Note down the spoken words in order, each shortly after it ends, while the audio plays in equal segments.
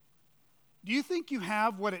Do you think you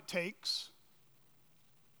have what it takes?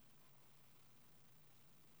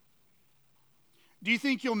 Do you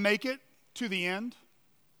think you'll make it to the end?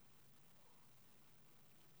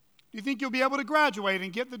 Do you think you'll be able to graduate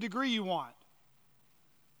and get the degree you want?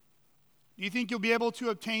 Do you think you'll be able to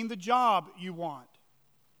obtain the job you want?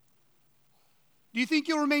 Do you think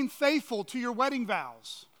you'll remain faithful to your wedding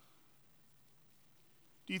vows?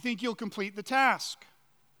 Do you think you'll complete the task,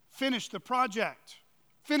 finish the project,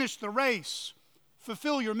 finish the race,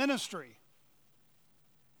 fulfill your ministry,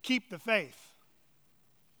 keep the faith?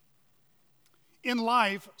 In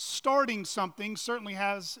life, starting something certainly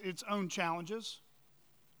has its own challenges.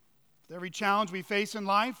 With every challenge we face in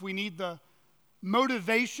life, we need the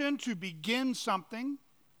motivation to begin something,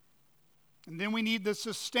 and then we need the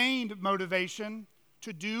sustained motivation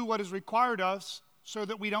to do what is required of us so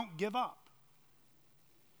that we don't give up.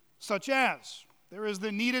 Such as, there is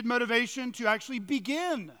the needed motivation to actually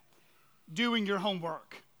begin doing your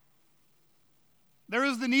homework. There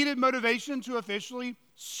is the needed motivation to officially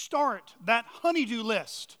start that honey-do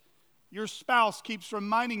list your spouse keeps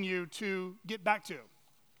reminding you to get back to.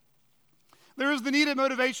 There is the needed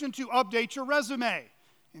motivation to update your resume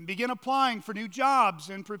and begin applying for new jobs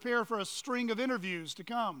and prepare for a string of interviews to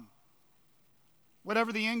come.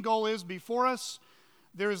 Whatever the end goal is before us,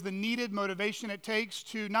 there is the needed motivation it takes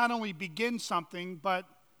to not only begin something, but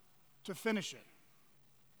to finish it.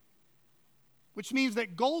 Which means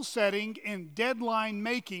that goal setting and deadline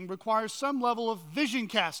making requires some level of vision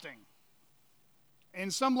casting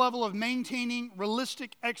and some level of maintaining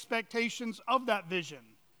realistic expectations of that vision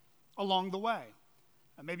along the way.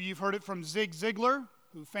 And maybe you've heard it from Zig Ziglar,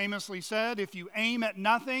 who famously said, if you aim at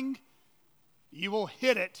nothing, you will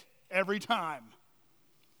hit it every time.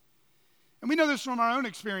 And we know this from our own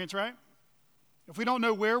experience, right? If we don't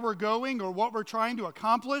know where we're going or what we're trying to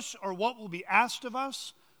accomplish or what will be asked of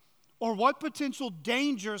us or what potential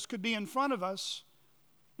dangers could be in front of us,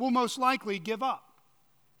 we'll most likely give up.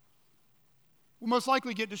 We'll most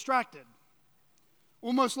likely get distracted.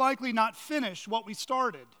 We'll most likely not finish what we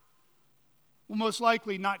started. We'll most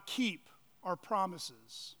likely not keep our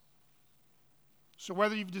promises. So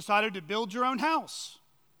whether you've decided to build your own house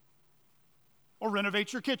or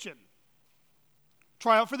renovate your kitchen,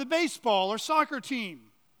 try out for the baseball or soccer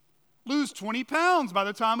team, lose 20 pounds by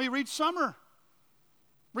the time we reach summer,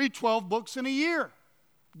 read 12 books in a year,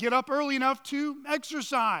 get up early enough to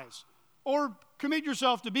exercise, or commit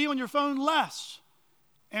yourself to be on your phone less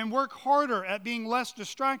and work harder at being less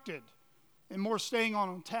distracted and more staying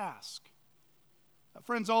on task.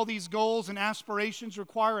 Friends, all these goals and aspirations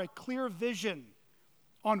require a clear vision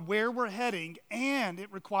on where we're heading, and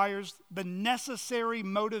it requires the necessary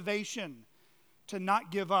motivation to not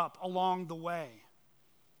give up along the way.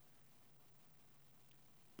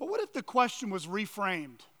 But what if the question was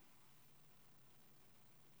reframed?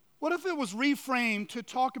 What if it was reframed to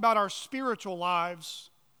talk about our spiritual lives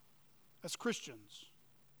as Christians?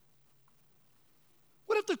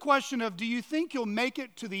 What if the question of, do you think you'll make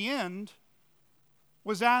it to the end,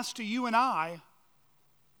 was asked to you and I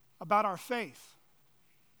about our faith?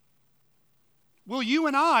 Will you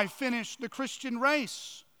and I finish the Christian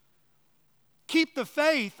race? Keep the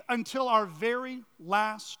faith until our very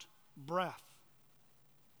last breath?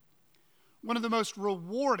 One of the most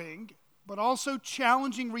rewarding but also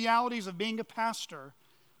challenging realities of being a pastor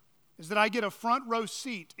is that I get a front row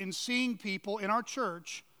seat in seeing people in our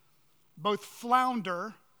church both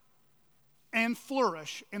flounder and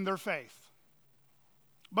flourish in their faith.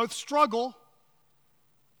 Both struggle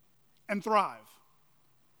and thrive.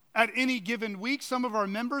 At any given week, some of our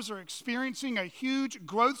members are experiencing a huge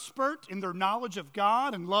growth spurt in their knowledge of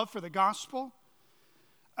God and love for the gospel.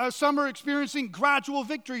 Some are experiencing gradual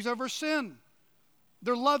victories over sin.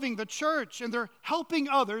 They're loving the church and they're helping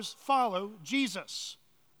others follow Jesus.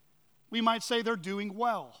 We might say they're doing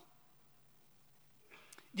well.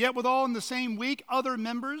 Yet with all in the same week, other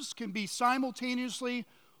members can be simultaneously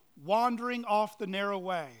wandering off the narrow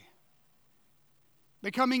way,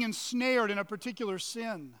 becoming ensnared in a particular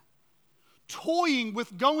sin, toying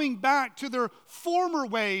with going back to their former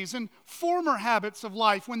ways and former habits of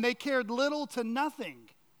life when they cared little to nothing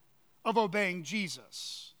of obeying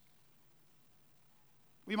Jesus.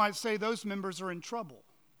 We might say those members are in trouble.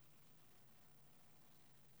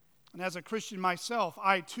 And as a Christian myself,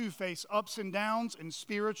 I too face ups and downs and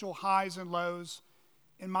spiritual highs and lows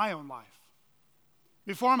in my own life.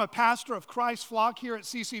 Before I'm a pastor of Christ's flock here at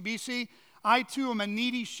CCBC, I too am a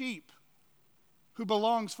needy sheep who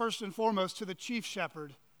belongs first and foremost to the chief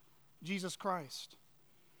shepherd, Jesus Christ.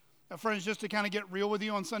 Now, friends, just to kind of get real with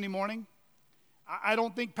you on Sunday morning, I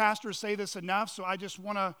don't think pastors say this enough, so I just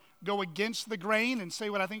want to go against the grain and say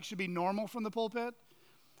what I think should be normal from the pulpit.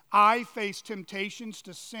 I face temptations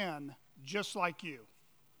to sin just like you.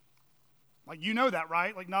 Like, you know that,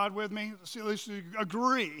 right? Like, nod with me. Let's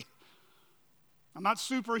agree. I'm not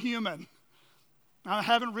superhuman. I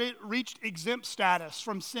haven't reached exempt status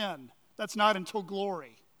from sin. That's not until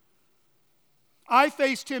glory. I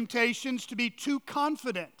face temptations to be too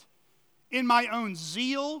confident in my own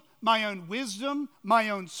zeal, my own wisdom, my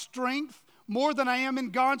own strength, more than I am in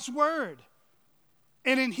God's word,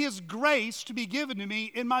 and in His grace to be given to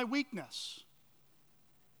me in my weakness.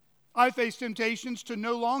 I face temptations to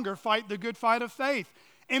no longer fight the good fight of faith,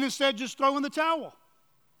 and instead just throw in the towel.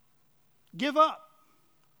 Give up.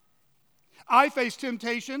 I face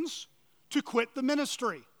temptations to quit the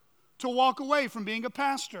ministry, to walk away from being a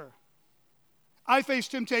pastor. I face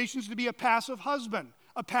temptations to be a passive husband,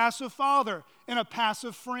 a passive father, and a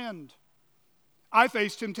passive friend. I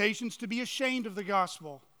face temptations to be ashamed of the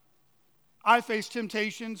gospel. I face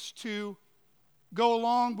temptations to go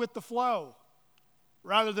along with the flow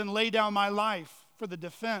rather than lay down my life for the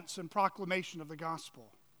defense and proclamation of the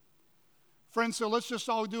gospel. Friends, so let's just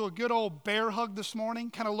all do a good old bear hug this morning.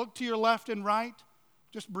 Kind of look to your left and right,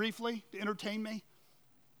 just briefly, to entertain me.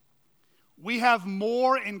 We have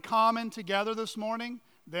more in common together this morning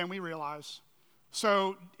than we realize.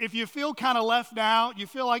 So if you feel kind of left out, you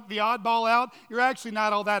feel like the oddball out, you're actually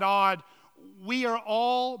not all that odd. We are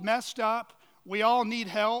all messed up. We all need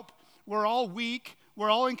help. We're all weak. We're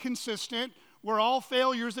all inconsistent. We're all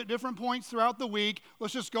failures at different points throughout the week.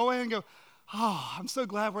 Let's just go ahead and go, oh, I'm so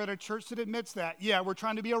glad we're at a church that admits that. Yeah, we're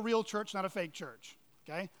trying to be a real church, not a fake church.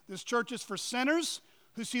 Okay? This church is for sinners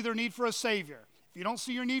who see their need for a Savior. If you don't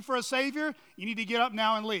see your need for a Savior, you need to get up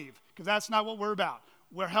now and leave, because that's not what we're about.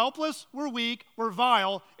 We're helpless, we're weak, we're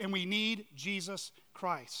vile, and we need Jesus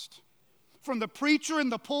Christ. From the preacher in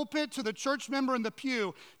the pulpit to the church member in the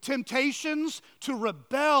pew, temptations to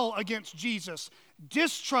rebel against Jesus,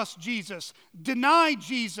 distrust Jesus, deny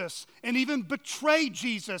Jesus, and even betray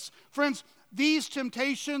Jesus. Friends, these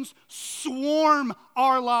temptations swarm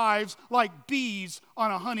our lives like bees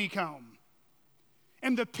on a honeycomb.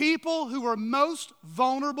 And the people who are most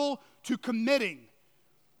vulnerable to committing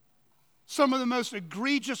some of the most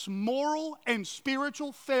egregious moral and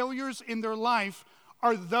spiritual failures in their life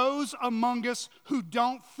are those among us who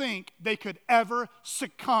don't think they could ever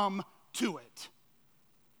succumb to it.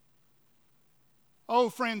 Oh,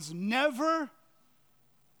 friends, never,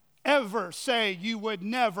 ever say you would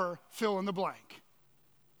never fill in the blank.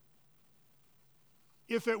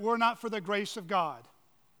 If it were not for the grace of God,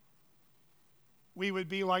 we would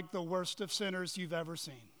be like the worst of sinners you've ever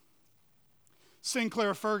seen.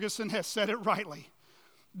 Sinclair Ferguson has said it rightly.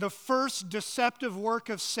 The first deceptive work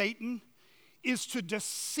of Satan is to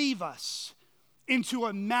deceive us into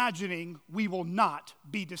imagining we will not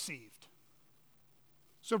be deceived.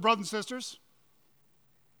 So, brothers and sisters,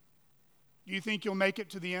 do you think you'll make it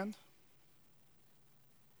to the end?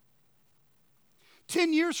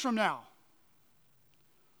 10 years from now,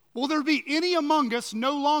 will there be any among us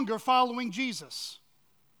no longer following Jesus?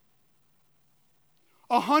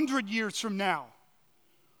 100 years from now,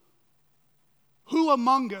 who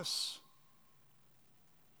among us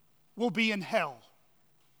will be in hell?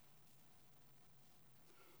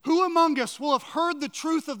 Who among us will have heard the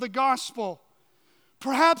truth of the gospel,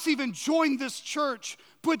 perhaps even joined this church,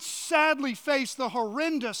 but sadly face the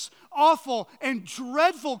horrendous, awful, and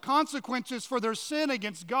dreadful consequences for their sin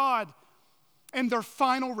against God and their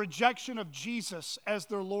final rejection of Jesus as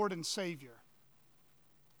their Lord and Savior?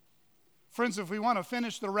 Friends, if we want to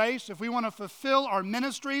finish the race, if we want to fulfill our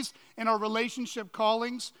ministries and our relationship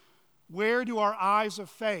callings, where do our eyes of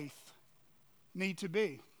faith need to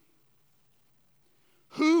be?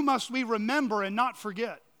 Who must we remember and not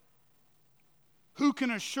forget? Who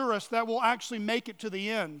can assure us that we'll actually make it to the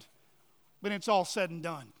end when it's all said and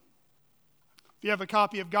done? If you have a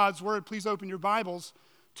copy of God's Word, please open your Bibles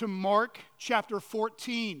to Mark chapter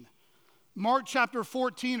 14. Mark chapter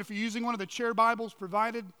 14, if you're using one of the chair Bibles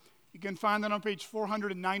provided, you can find that on page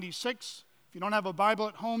 496. If you don't have a Bible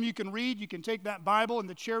at home you can read, you can take that Bible and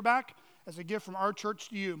the chair back as a gift from our church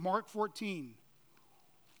to you. Mark 14.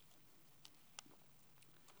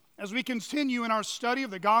 As we continue in our study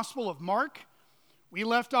of the Gospel of Mark, we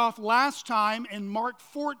left off last time in Mark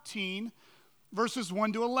 14, verses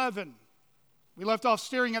 1 to 11. We left off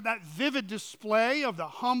staring at that vivid display of the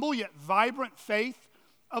humble yet vibrant faith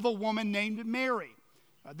of a woman named Mary.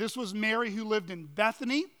 This was Mary who lived in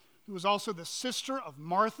Bethany, who was also the sister of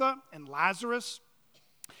Martha and Lazarus.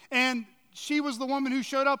 And she was the woman who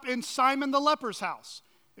showed up in Simon the leper's house.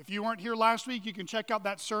 If you weren't here last week, you can check out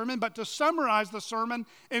that sermon. But to summarize the sermon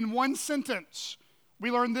in one sentence, we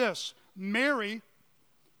learned this: Mary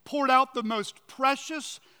poured out the most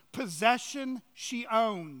precious possession she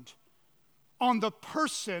owned on the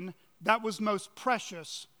person that was most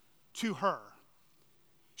precious to her.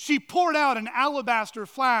 She poured out an alabaster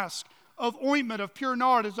flask of ointment of pure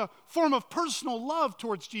nard as a form of personal love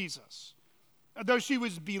towards Jesus. Though she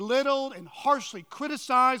was belittled and harshly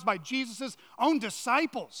criticized by Jesus' own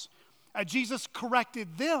disciples, Jesus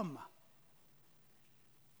corrected them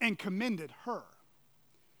and commended her.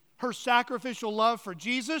 Her sacrificial love for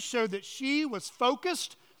Jesus showed that she was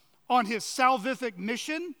focused on his salvific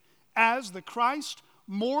mission as the Christ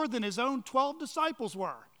more than his own 12 disciples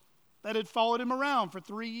were that had followed him around for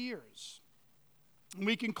 3 years. And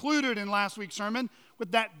we concluded in last week's sermon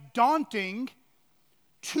with that daunting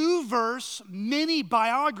 2-verse mini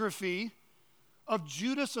biography of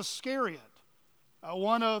Judas Iscariot,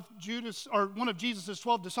 one of Jesus'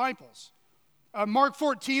 12 disciples. Mark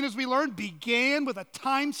 14, as we learned, began with a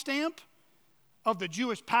timestamp of the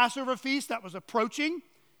Jewish Passover feast that was approaching.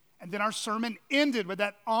 And then our sermon ended with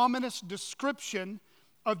that ominous description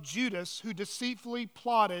of Judas, who deceitfully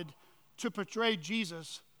plotted to betray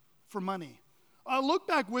Jesus for money. Look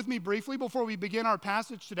back with me briefly before we begin our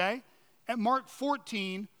passage today at Mark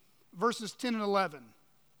 14, verses 10 and 11.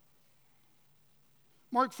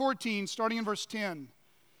 Mark 14, starting in verse 10.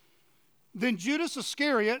 Then Judas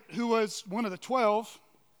Iscariot, who was one of the 12,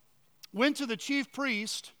 went to the chief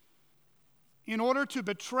priest in order to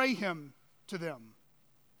betray him to them.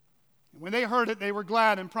 And when they heard it, they were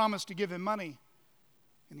glad and promised to give him money.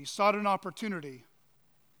 And he sought an opportunity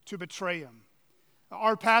to betray him.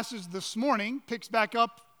 Our passage this morning picks back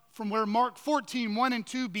up from where Mark 14, 1 and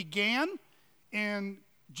 2 began in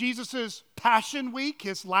Jesus' Passion Week,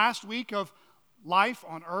 his last week of life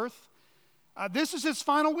on earth. This is his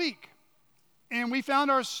final week. And we found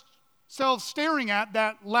ourselves staring at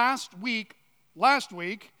that last week.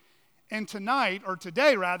 And tonight, or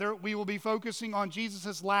today rather, we will be focusing on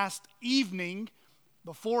Jesus' last evening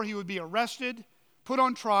before he would be arrested, put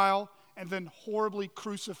on trial, and then horribly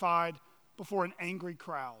crucified before an angry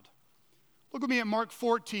crowd. Look with me at Mark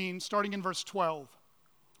 14, starting in verse 12.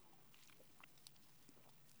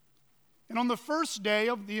 And on the first day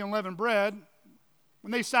of the unleavened bread,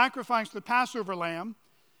 when they sacrificed the Passover lamb,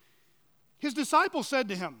 his disciples said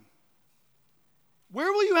to him,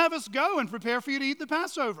 "Where will you have us go and prepare for you to eat the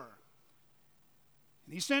Passover?"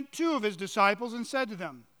 And he sent 2 of his disciples and said to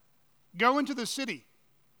them, "Go into the city,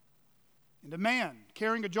 and a man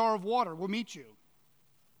carrying a jar of water will meet you.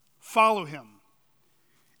 Follow him.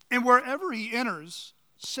 And wherever he enters,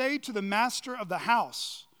 say to the master of the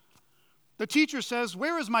house, 'The teacher says,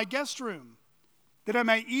 where is my guest room, that I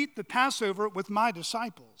may eat the Passover with my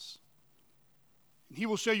disciples?' And he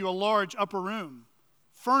will show you a large upper room,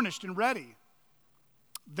 furnished and ready.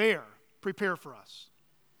 There, prepare for us."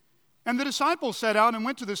 And the disciples set out and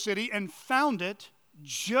went to the city and found it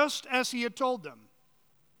just as he had told them.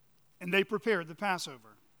 And they prepared the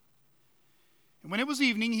Passover. And when it was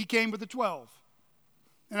evening, he came with the 12.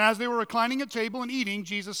 And as they were reclining at table and eating,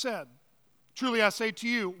 Jesus said, "Truly I say to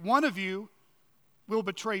you, one of you will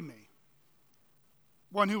betray me,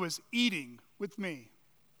 one who is eating with me."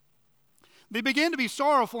 They began to be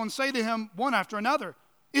sorrowful and say to him one after another,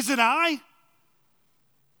 "Is it I?"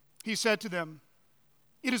 He said to them,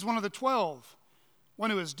 "It is one of the 12, one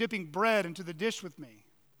who is dipping bread into the dish with me.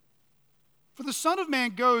 For the Son of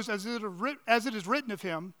Man goes as it is written of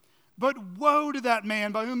him, but woe to that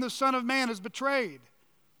man by whom the Son of Man is betrayed.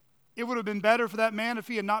 It would have been better for that man if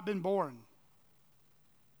he had not been born."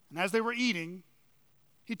 And as they were eating,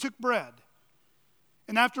 he took bread,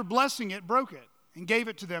 and after blessing it, broke it, and gave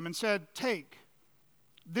it to them, and said, "Take,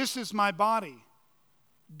 this is my body.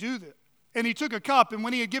 Do this." And he took a cup, and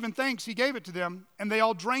when he had given thanks, he gave it to them, and they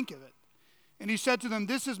all drank of it. And he said to them,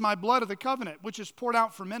 "This is my blood of the covenant, which is poured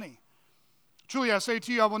out for many. Truly I say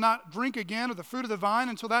to you, I will not drink again of the fruit of the vine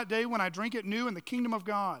until that day when I drink it new in the kingdom of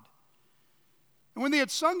God." And when they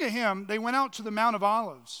had sung a hymn, they went out to the Mount of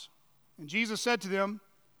Olives. And Jesus said to them,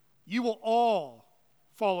 "You will all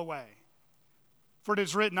fall away. For it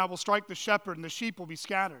is written, I will strike the shepherd, and the sheep will be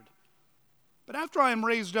scattered. But after I am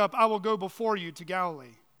raised up, I will go before you to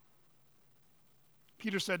Galilee."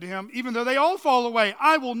 Peter said to him, "Even though they all fall away,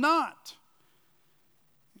 I will not."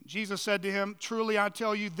 Jesus said to him, "Truly I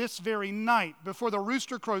tell you, this very night, before the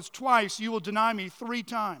rooster crows twice, you will deny me 3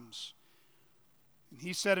 times. And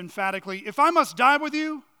he said emphatically, "If I must die with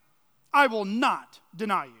you, I will not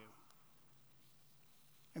deny you."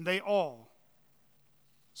 And they all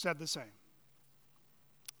said the same.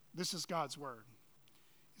 This is God's word.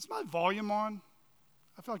 Is my volume on?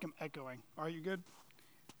 I feel like I'm echoing. Are you good?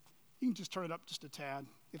 You can just turn it up just a tad.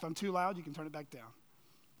 If I'm too loud, you can turn it back down.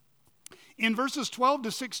 In verses 12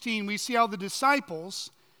 to 16, we see how the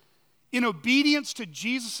disciples, in obedience to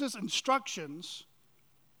Jesus' instructions,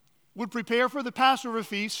 would prepare for the Passover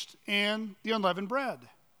feast and the unleavened bread.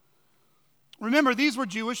 Remember, these were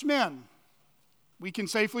Jewish men. We can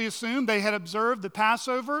safely assume they had observed the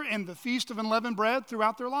Passover and the Feast of Unleavened Bread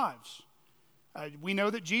throughout their lives. We know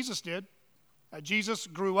that Jesus did. Jesus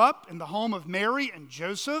grew up in the home of Mary and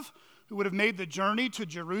Joseph, who would have made the journey to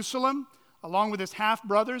Jerusalem along with his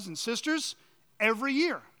half-brothers and sisters every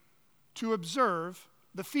year to observe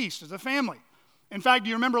the feast as a family. In fact, do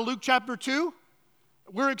you remember Luke chapter 2?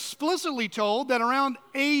 We're explicitly told that around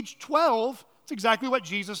age 12, it's exactly what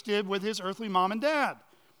Jesus did with his earthly mom and dad.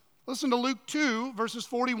 Listen to Luke 2, verses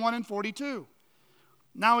 41 and 42.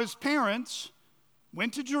 Now his parents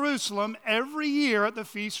went to Jerusalem every year at the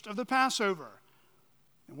feast of the Passover.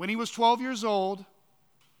 And when he was 12 years old,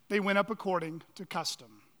 they went up according to custom.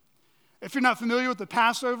 If you're not familiar with the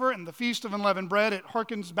Passover and the Feast of Unleavened Bread, it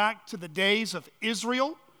harkens back to the days of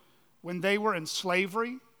Israel when they were in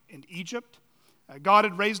slavery in Egypt. God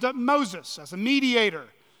had raised up Moses as a mediator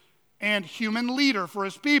and human leader for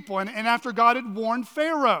his people. And after God had warned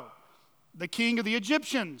Pharaoh, the king of the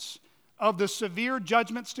Egyptians, of the severe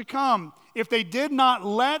judgments to come, if they did not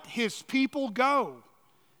let his people go,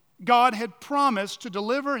 God had promised to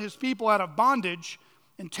deliver his people out of bondage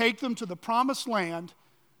and take them to the promised land,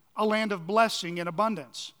 a land of blessing and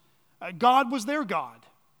abundance. God was their God,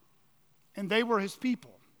 and they were his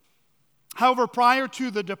people. However, prior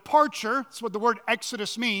to the departure, that's what the word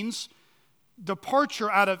Exodus means,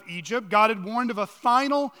 departure out of Egypt, God had warned of a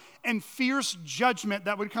final and fierce judgment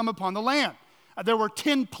that would come upon the land. There were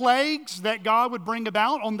 10 plagues that God would bring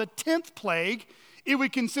about. On the 10th plague, it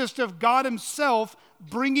would consist of God himself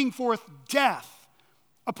bringing forth death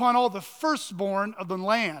upon all the firstborn of the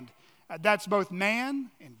land. That's both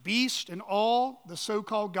man and beast and all the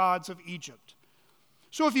so-called gods of Egypt.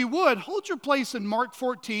 So if you would, hold your place in Mark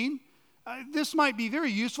 14. This might be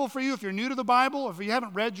very useful for you if you're new to the Bible, or if you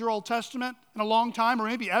haven't read your Old Testament in a long time, or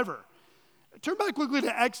maybe ever. Turn back quickly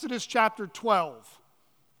to Exodus chapter 12.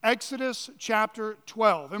 Exodus chapter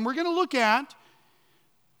 12. And we're going to look at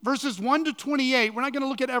verses 1 to 28. We're not going to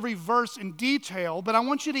look at every verse in detail, but I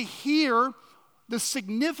want you to hear the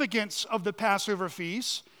significance of the Passover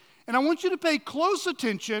feast. And I want you to pay close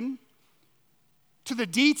attention to the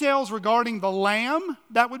details regarding the lamb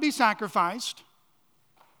that would be sacrificed,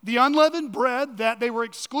 the unleavened bread that they were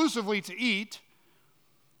exclusively to eat,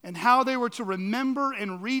 and how they were to remember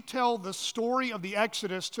and retell the story of the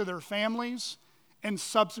Exodus to their families and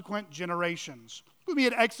subsequent generations. We'll be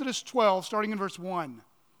at Exodus 12, starting in verse 1.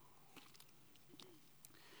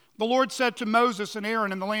 The Lord said to Moses and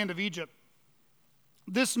Aaron in the land of Egypt,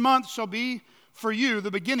 "This month shall be for you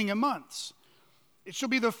the beginning of months. It shall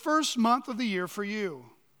be the first month of the year for you.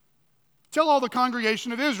 Tell all the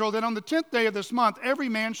congregation of Israel that on the 10th day of this month, every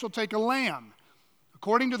man shall take a lamb,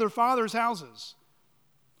 according to their father's houses,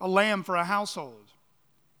 a lamb for a household.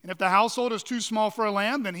 And if the household is too small for a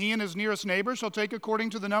lamb, then he and his nearest neighbor shall take according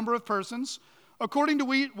to the number of persons. According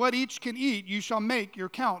to what each can eat, you shall make your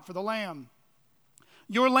count for the lamb.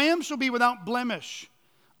 Your lamb shall be without blemish,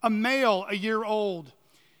 a male a year old.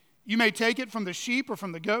 You may take it from the sheep or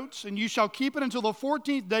from the goats, and you shall keep it until the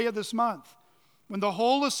 14th day of this month, when the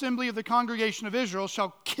whole assembly of the congregation of Israel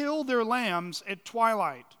shall kill their lambs at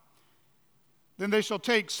twilight. Then they shall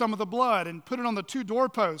take some of the blood and put it on the 2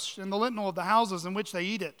 doorposts and the lintel of the houses in which they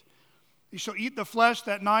eat it. They shall eat the flesh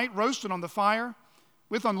that night, roasted on the fire,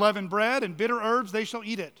 with unleavened bread and bitter herbs they shall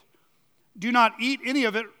eat it. Do not eat any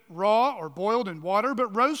of it raw or boiled in water,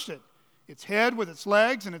 but roast it, its head with its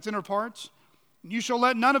legs and its inner parts. And you shall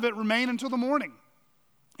let none of it remain until the morning.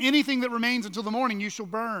 Anything that remains until the morning you shall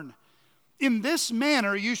burn. In this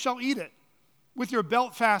manner you shall eat it, with your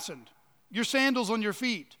belt fastened, your sandals on your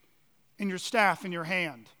feet, and your staff in your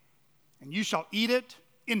hand. And you shall eat it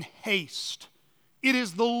in haste. It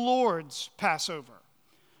is the Lord's Passover.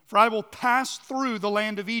 For I will pass through the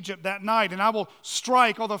land of Egypt that night, and I will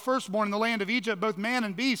strike all the firstborn in the land of Egypt, both man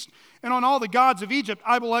and beast. And on all the gods of Egypt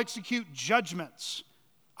I will execute judgments.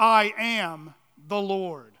 I am the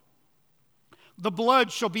Lord. The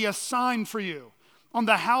blood shall be a sign for you on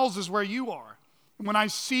the houses where you are. And when I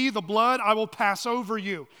see the blood, I will pass over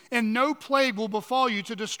you, and no plague will befall you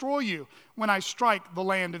to destroy you when I strike the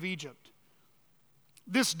land of Egypt.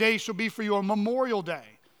 This day shall be for you a memorial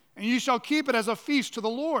day, and you shall keep it as a feast to the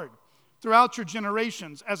Lord throughout your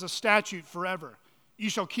generations, as a statute forever. You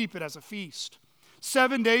shall keep it as a feast.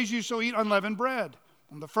 7 days you shall eat unleavened bread.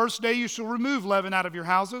 On the first day you shall remove leaven out of your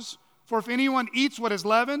houses. For if anyone eats what is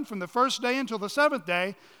leavened from the first day until the seventh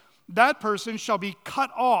day, that person shall be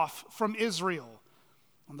cut off from Israel.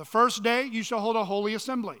 On the first day you shall hold a holy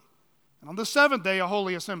assembly, and on the seventh day a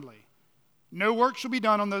holy assembly. No work shall be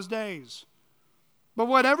done on those days. But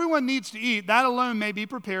what everyone needs to eat, that alone may be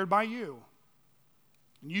prepared by you.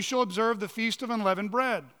 And you shall observe the feast of unleavened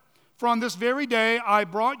bread. For on this very day I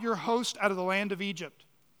brought your host out of the land of Egypt.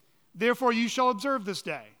 Therefore you shall observe this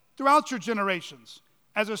day throughout your generations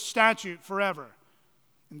as a statute forever.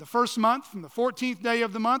 In the first month, from the 14th day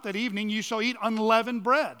of the month at evening, you shall eat unleavened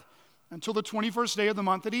bread until the 21st day of the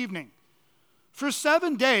month at evening. For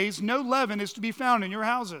 7 days no leaven is to be found in your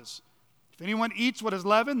houses. If anyone eats what is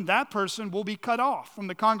leavened, that person will be cut off from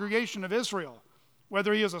the congregation of Israel,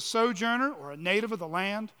 whether he is a sojourner or a native of the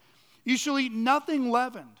land. You shall eat nothing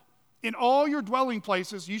leavened. In all your dwelling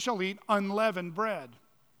places you shall eat unleavened bread.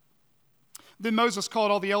 Then Moses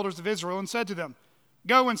called all the elders of Israel and said to them,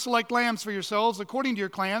 Go and select lambs for yourselves according to your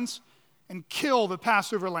clans, and kill the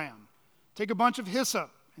Passover lamb. Take a bunch of hyssop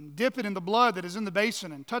and dip it in the blood that is in the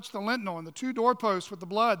basin, and touch the lintel and the 2 doorposts with the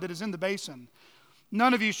blood that is in the basin.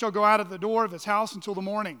 None of you shall go out of the door of his house until the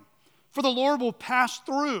morning, for the Lord will pass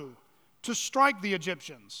through to strike the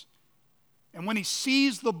Egyptians. And when he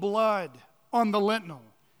sees the blood on the lintel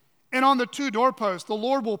and on the 2 doorposts, the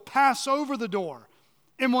Lord will pass over the door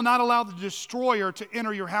and will not allow the destroyer to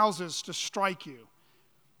enter your houses to strike you.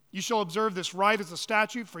 You shall observe this rite as a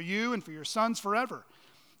statute for you and for your sons forever.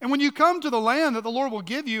 And when you come to the land that the Lord will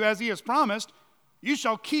give you as he has promised, you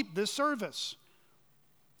shall keep this service.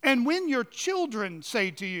 And when your children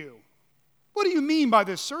say to you, What do you mean by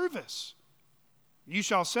this service? You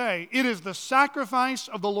shall say, It is the sacrifice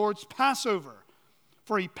of the Lord's Passover.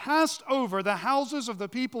 For he passed over the houses of the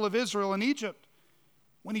people of Israel in Egypt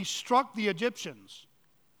when he struck the Egyptians,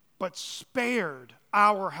 but spared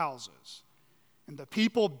our houses. And the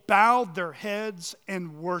people bowed their heads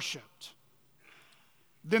and worshiped.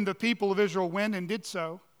 Then the people of Israel went and did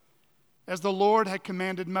so, as the Lord had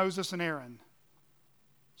commanded Moses and Aaron.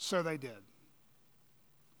 So they did.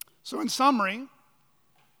 So in summary,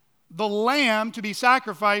 the lamb to be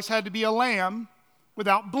sacrificed had to be a lamb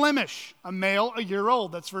without blemish, a male a year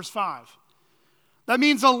old. That's verse 5. That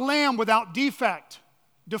means a lamb without defect,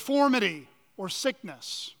 deformity, or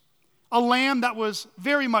sickness. A lamb that was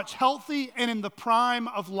very much healthy and in the prime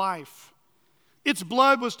of life. Its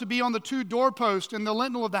blood was to be on the 2 doorposts and the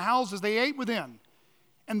lintel of the houses they ate within.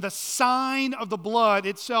 And the sign of the blood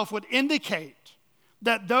itself would indicate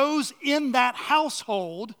that those in that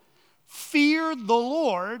household feared the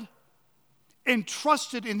Lord and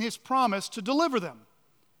trusted in his promise to deliver them,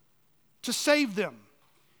 to save them,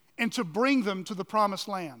 and to bring them to the promised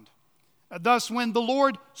land. Thus, when the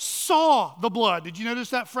Lord saw the blood, did you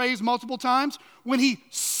notice that phrase multiple times? When he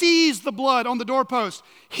sees the blood on the doorpost,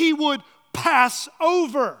 he would pass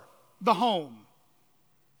over the home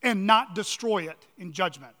and not destroy it in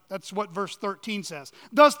judgment. That's what verse 13 says.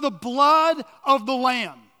 Thus, the blood of the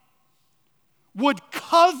Lamb would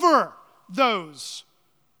cover those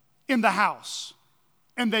in the house,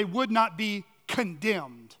 and they would not be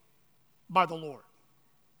condemned by the Lord.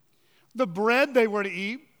 The bread they were to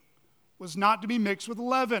eat was not to be mixed with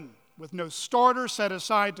leaven, with no starter set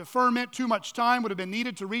aside to ferment. Too much time would have been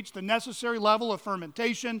needed to reach the necessary level of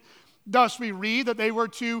fermentation. Thus, we read that they were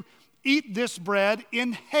to eat this bread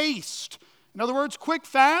in haste. In other words, quick,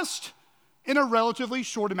 fast, in a relatively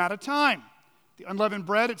short amount of time. The unleavened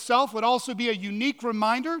bread itself would also be a unique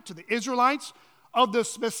reminder to the Israelites of the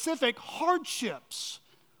specific hardships,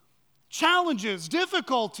 challenges,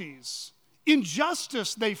 difficulties,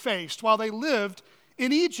 injustice they faced while they lived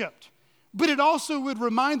in Egypt. But it also would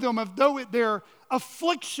remind them of, though their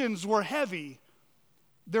afflictions were heavy,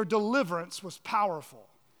 their deliverance was powerful.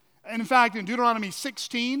 And in fact, in Deuteronomy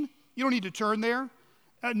 16, you don't need to turn there.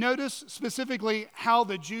 Notice specifically how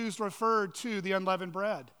the Jews referred to the unleavened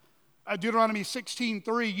bread. Deuteronomy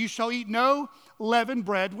 16:3, you shall eat no leavened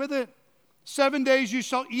bread with it. 7 days you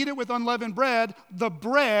shall eat it with unleavened bread, the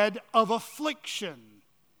bread of affliction.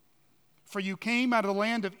 For you came out of the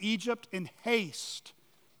land of Egypt in haste.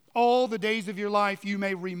 All the days of your life you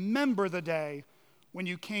may remember the day when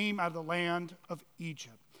you came out of the land of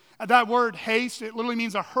Egypt. That word haste, it literally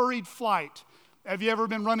means a hurried flight. Have you ever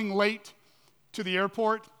been running late to the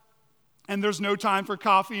airport and there's no time for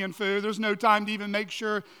coffee and food? There's no time to even make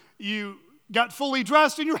sure you got fully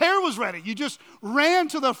dressed and your hair was ready. You just ran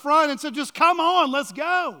to the front and said, just come on, let's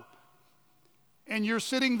go. And you're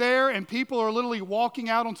sitting there and people are literally walking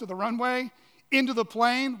out onto the runway, into the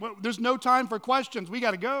plane. There's no time for questions. We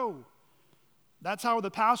got to go. That's how the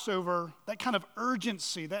Passover, that kind of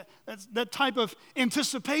urgency, that type of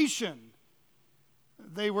anticipation,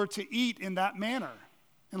 they were to eat in that manner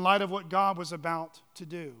in light of what God was about to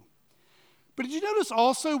do. But did you notice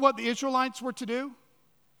also what the Israelites were to do?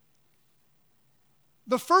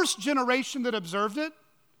 The first generation that observed it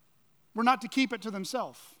were not to keep it to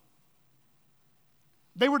themselves.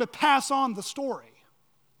 They were to pass on the story.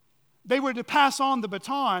 They were to pass on the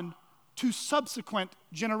baton to subsequent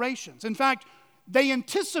generations. In fact, they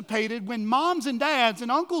anticipated when moms and dads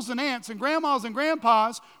and uncles and aunts and grandmas and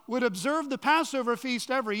grandpas would observe the Passover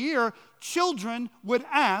feast every year, children would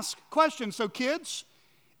ask questions. So kids,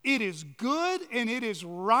 it is good and it is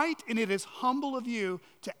right and it is humble of you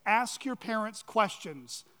to ask your parents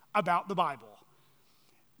questions about the Bible.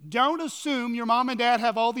 Don't assume your mom and dad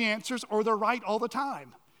have all the answers or they're right all the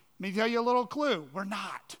time. Let me tell you a little clue. We're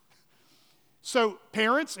not. So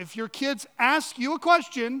parents, if your kids ask you a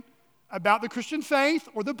question about the Christian faith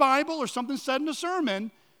or the Bible or something said in a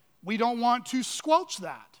sermon, we don't want to squelch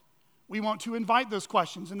that. We want to invite those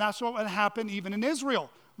questions. And that's what would happen even in Israel.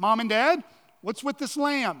 Mom and dad, what's with this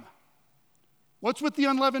lamb? What's with the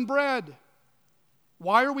unleavened bread?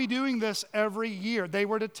 Why are we doing this every year? They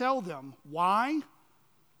were to tell them why,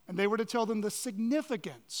 and they were to tell them the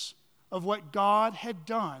significance of what God had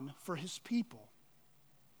done for his people.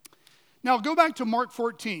 Now, go back to Mark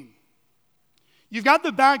 14. You've got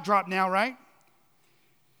the backdrop now, right?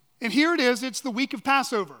 And here it is. It's the week of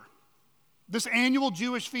Passover, this annual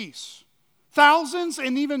Jewish feast. Thousands,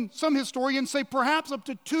 and even some historians say perhaps up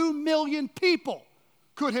to 2 million people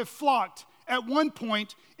could have flocked at one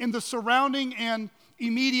point in the surrounding and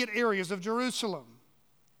immediate areas of Jerusalem.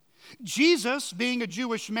 Jesus, being a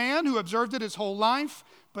Jewish man who observed it his whole life,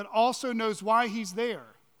 but also knows why he's there,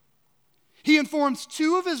 he informs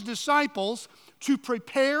 2 of his disciples to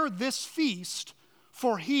prepare this feast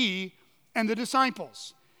for he and the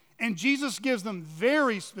disciples. And Jesus gives them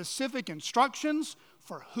very specific instructions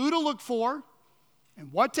for who to look for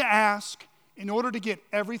and what to ask in order to get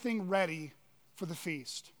everything ready for the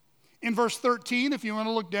feast. In verse 13, if you want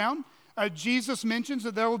to look down, Jesus mentions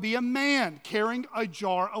that there will be a man carrying a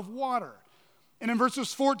jar of water. And in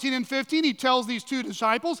verses 14 and 15, he tells these 2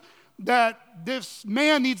 disciples that this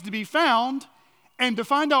man needs to be found, and to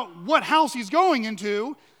find out what house he's going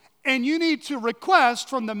into, and you need to request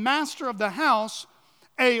from the master of the house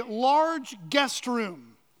a large guest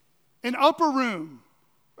room, an upper room,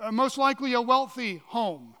 most likely a wealthy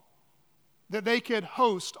home, that they could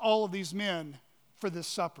host all of these men for this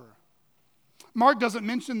supper. Mark doesn't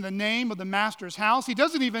mention the name of the master's house. He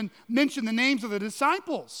doesn't even mention the names of the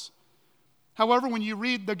disciples. However, when you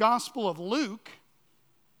read the Gospel of Luke,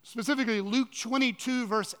 specifically Luke 22,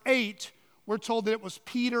 verse 8, we're told that it was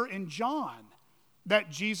Peter and John that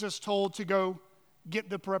Jesus told to go get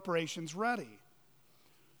the preparations ready.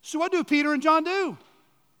 So what do Peter and John do?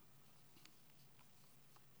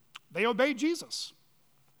 They obeyed Jesus.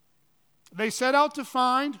 They set out to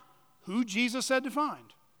find who Jesus said to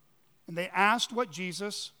find. And they asked what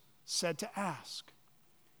Jesus said to ask.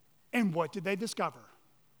 And what did they discover?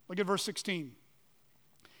 Look at verse 16.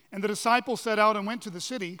 And the disciples set out and went to the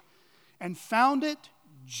city and found it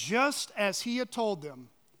just as he had told them.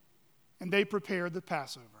 And they prepared the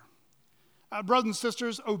Passover. Brothers and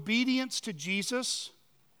sisters, obedience to Jesus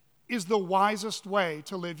is the wisest way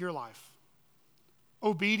to live your life.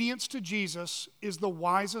 Obedience to Jesus is the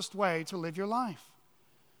wisest way to live your life.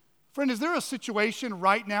 Friend, is there a situation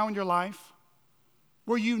right now in your life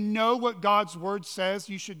where you know what God's word says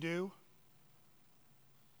you should do,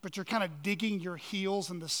 but you're kind of digging your heels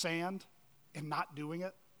in the sand and not doing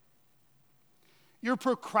it? You're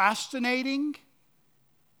procrastinating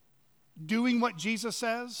doing what Jesus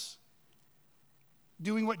says,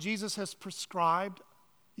 doing what Jesus has prescribed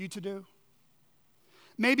you to do.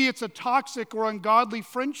 Maybe it's a toxic or ungodly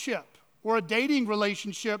friendship or a dating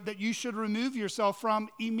relationship that you should remove yourself from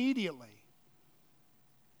immediately.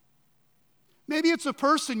 Maybe it's a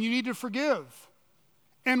person you need to forgive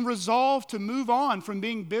and resolve to move on from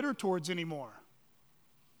being bitter towards anymore.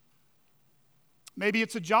 Maybe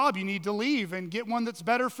it's a job you need to leave and get one that's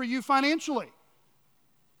better for you financially,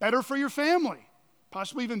 better for your family,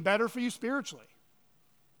 possibly even better for you spiritually.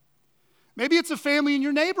 Maybe it's a family in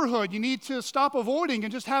your neighborhood you need to stop avoiding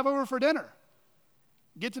and just have over for dinner.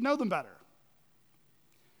 Get to know them better.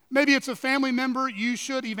 Maybe it's a family member you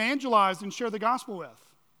should evangelize and share the gospel with.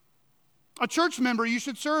 A church member you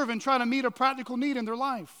should serve and try to meet a practical need in their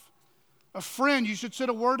life. A friend you should send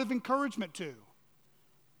a word of encouragement to.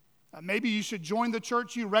 Maybe you should join the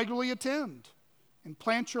church you regularly attend and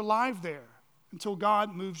plant your life there until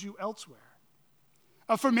God moves you elsewhere.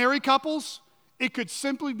 For married couples, it could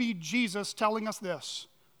simply be Jesus telling us this: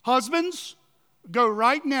 husbands, go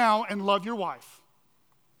right now and love your wife.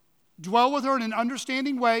 Dwell with her in an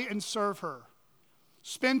understanding way and serve her.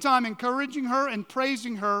 Spend time encouraging her and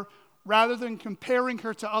praising her rather than comparing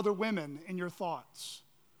her to other women in your thoughts.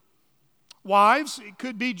 Wives, it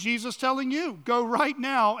could be Jesus telling you, go right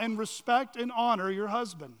now and respect and honor your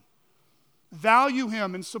husband. Value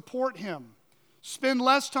him and support him. Spend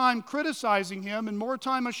less time criticizing him and more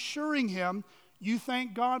time assuring him you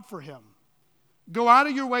thank God for him. Go out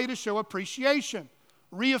of your way to show appreciation.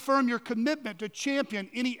 Reaffirm your commitment to champion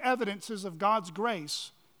any evidences of God's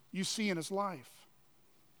grace you see in his life.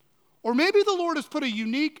 Or maybe the Lord has put a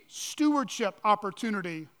unique stewardship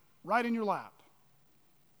opportunity right in your lap.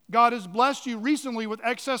 God has blessed you recently with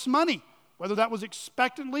excess money, whether that was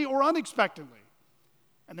expectantly or unexpectedly.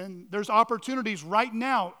 And then there's opportunities right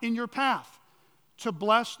now in your path to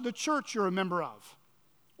bless the church you're a member of,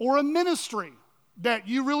 or a ministry that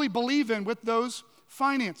you really believe in with those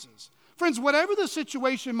finances. Friends, whatever the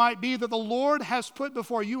situation might be that the Lord has put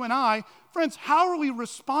before you and I, friends, how are we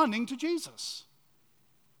responding to Jesus?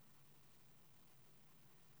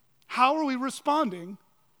 How are we responding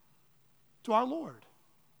to our Lord?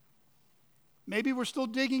 Maybe we're still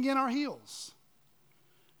digging in our heels.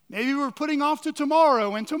 Maybe we're putting off to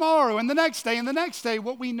tomorrow and the next day and the next day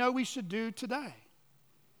what we know we should do today.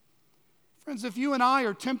 Friends, if you and I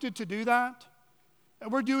are tempted to do that,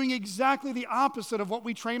 we're doing exactly the opposite of what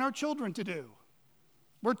we train our children to do.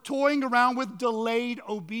 We're toying around with delayed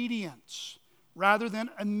obedience rather than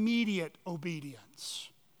immediate obedience.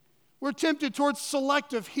 We're tempted towards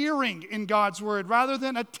selective hearing in God's word rather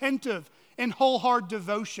than attentive and wholehearted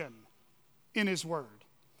devotion in his word.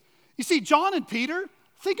 You see, John and Peter,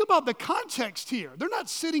 think about the context here. They're not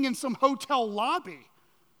sitting in some hotel lobby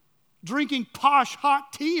drinking posh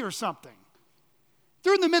hot tea or something.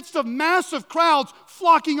 They're in the midst of massive crowds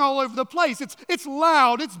flocking all over the place. It's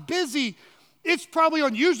loud, it's busy, it's probably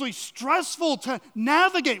unusually stressful to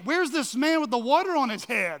navigate. Where's this man with the water on his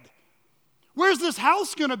head? Where's this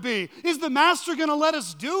house going to be? Is the master going to let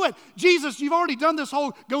us do it? Jesus, you've already done this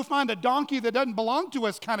whole go find a donkey that doesn't belong to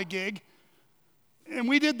us kind of gig. And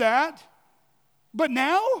we did that. But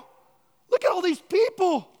now, look at all these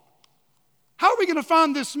people. How are we going to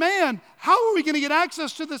find this man? How are we going to get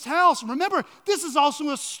access to this house? Remember, this is also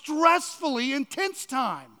a stressfully intense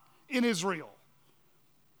time in Israel.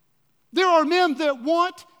 There are men that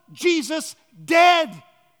want Jesus dead.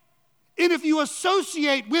 And if you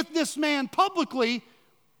associate with this man publicly,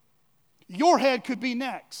 your head could be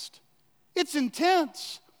next. It's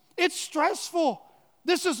intense. It's stressful.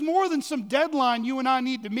 This is more than some deadline you and I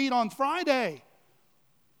need to meet on Friday.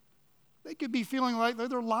 They could be feeling like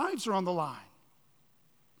their lives are on the line.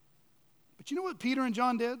 But you know what Peter and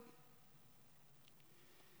John did?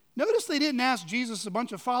 Notice they didn't ask Jesus a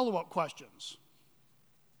bunch of follow-up questions.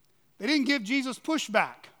 They didn't give Jesus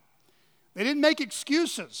pushback. They didn't make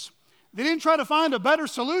excuses. They didn't try to find a better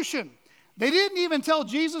solution. They didn't even tell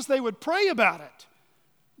Jesus they would pray about it.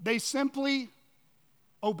 They simply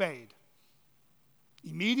obeyed.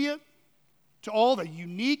 Immediate to all the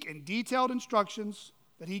unique and detailed instructions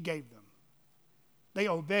that he gave them. They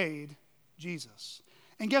obeyed Jesus.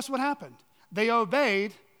 And guess what happened? They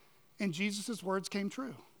obeyed, and Jesus' words came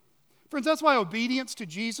true. Friends, that's why obedience to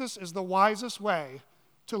Jesus is the wisest way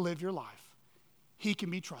to live your life. He can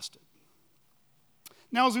be trusted.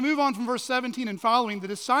 Now, as we move on from verse 17 and following, the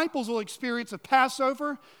disciples will experience a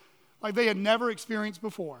Passover like they had never experienced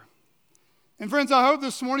before. And friends, I hope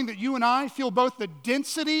this morning that you and I feel both the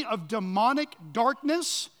density of demonic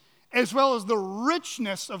darkness as well as the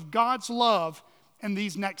richness of God's love in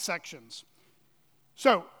these next sections.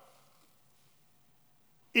 So,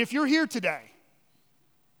 if you're here today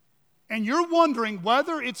and you're wondering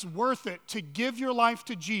whether it's worth it to give your life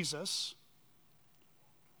to Jesus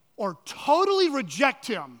or totally reject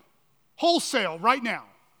him wholesale right now,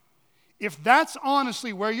 if that's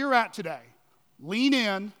honestly where you're at today, lean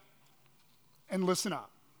in and listen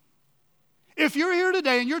up. If you're here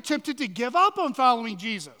today and you're tempted to give up on following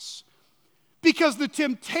Jesus because the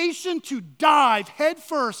temptation to dive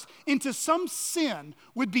headfirst into some sin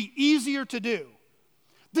would be easier to do,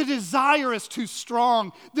 the desire is too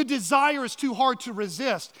strong, the desire is too hard to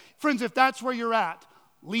resist. Friends, if that's where you're at,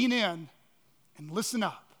 lean in and listen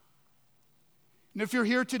up. And if you're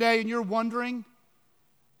here today and you're wondering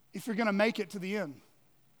if you're going to make it to the end,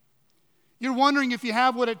 you're wondering if you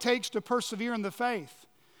have what it takes to persevere in the faith,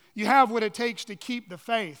 you have what it takes to keep the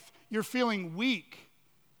faith, you're feeling weak.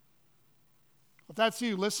 If that's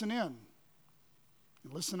you, listen in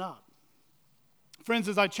and listen up. Friends,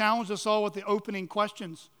 as I challenge us all with the opening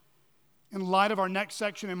questions in light of our next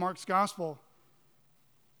section in Mark's gospel,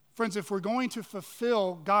 friends, if we're going to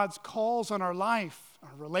fulfill God's calls on our life,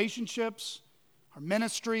 our relationships, our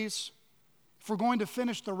ministries, if we're going to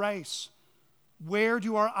finish the race, where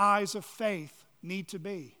do our eyes of faith need to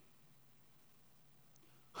be?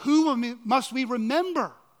 Who must we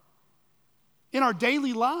remember in our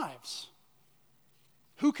daily lives?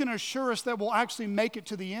 Who can assure us that we'll actually make it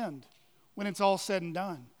to the end when it's all said and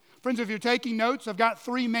done? Friends, if you're taking notes, I've got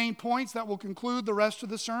 3 main points that will conclude the rest of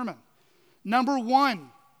the sermon. Number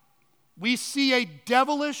 1, we see a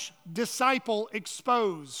devilish disciple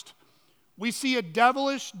exposed. We see a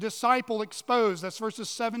devilish disciple exposed. That's verses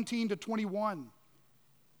 17 to 21.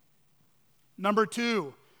 Number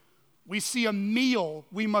 2, we see a meal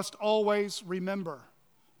we must always remember.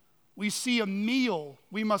 We see a meal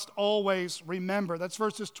we must always remember. That's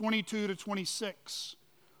verses 22 to 26.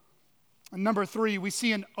 And number 3, we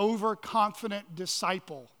see an overconfident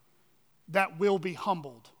disciple that will be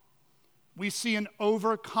humbled. We see an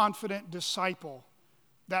overconfident disciple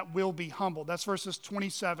that will be humbled. That's verses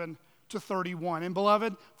 27 to 31. And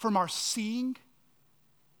beloved, from our seeing,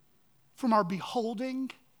 from our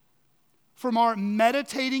beholding, from our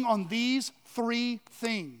meditating on these 3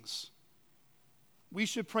 things, we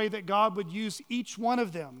should pray that God would use each one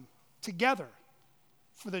of them together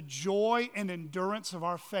for the joy and endurance of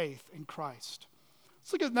our faith in Christ.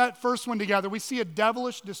 Let's look at that first one together. We see a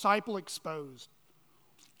devilish disciple exposed.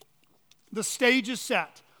 The stage is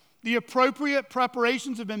set. The appropriate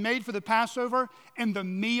preparations have been made for the Passover, and the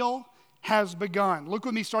meal has begun. Look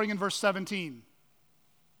with me starting in verse 17.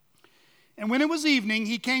 And when it was evening,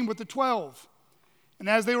 he came with the 12. And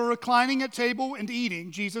as they were reclining at table and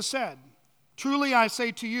eating, Jesus said, "Truly I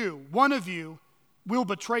say to you, one of you will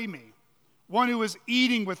betray me, one who is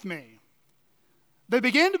eating with me." They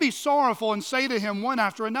began to be sorrowful and say to him one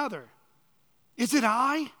after another, "Is it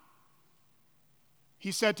I?"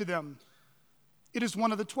 He said to them, "It is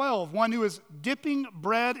one of the 12, one who is dipping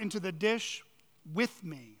bread into the dish with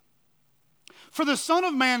me. For the Son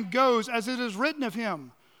of Man goes as it is written of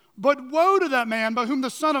him, but woe to that man by whom the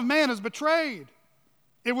Son of Man is betrayed.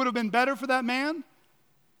 It would have been better for that man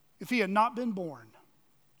if he had not been born."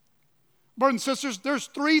 Brothers and sisters, there's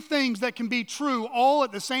 3 things that can be true all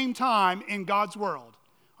at the same time in God's world.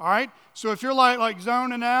 All right? So if you're like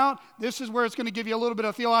zoning out, this is where it's going to give you a little bit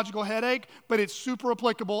of theological headache, but it's super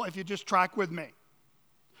applicable if you just track with me.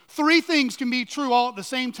 3 things can be true all at the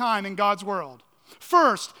same time in God's world.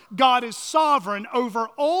 First, God is sovereign over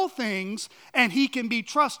all things, and he can be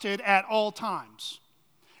trusted at all times.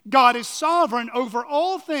 God is sovereign over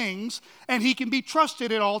all things, and he can be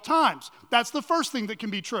trusted at all times. That's the first thing that can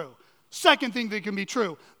be true. Second thing that can be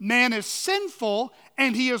true, man is sinful,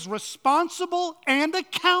 and he is responsible and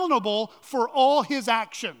accountable for all his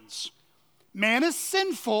actions. Man is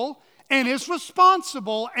sinful and is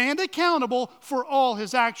responsible and accountable for all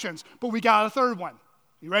his actions. But we got a third one.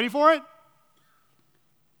 You ready for it?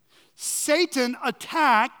 Satan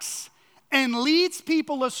attacks and leads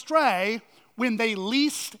people astray when they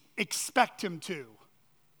least expect him to.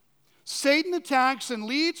 Satan attacks and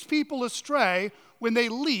leads people astray when they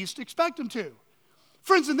least expect him to.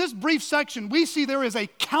 Friends, in this brief section, we see there is a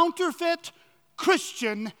counterfeit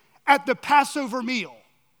Christian at the Passover meal.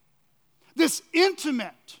 This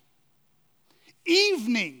intimate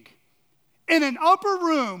evening in an upper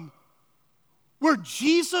room where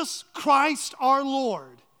Jesus Christ our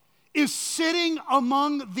Lord is sitting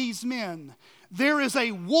among these men. There is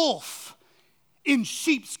a wolf in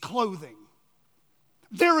sheep's clothing.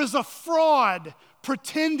 There is a fraud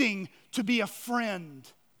pretending to be a friend.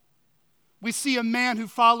 We see a man who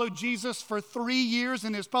followed Jesus for 3 years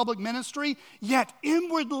in his public ministry, yet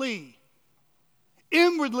inwardly,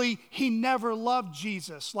 he never loved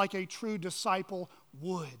Jesus like a true disciple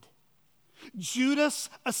would. Judas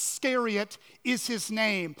Iscariot is his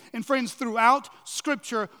name. And friends, throughout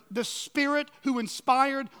Scripture, the Spirit who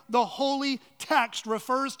inspired the holy text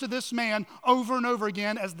refers to this man over and over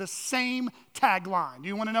again as the same tagline. Do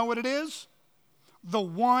you want to know what it is? The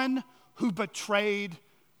one who betrayed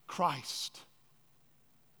Christ.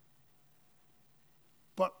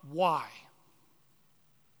 But why?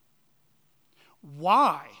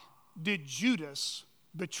 Why did Judas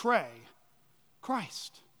betray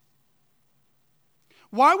Christ?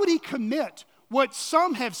 Why would he commit what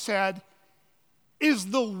some have said is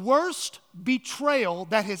the worst betrayal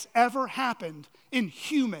that has ever happened in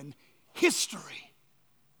human history?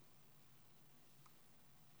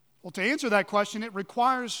 Well, to answer that question, it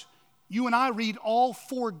requires you and I read all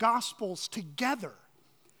 4 Gospels together.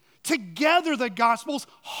 Together, the Gospels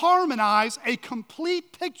harmonize a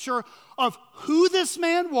complete picture of who this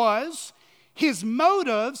man was, his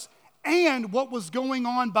motives, and what was going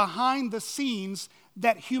on behind the scenes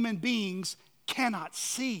that human beings cannot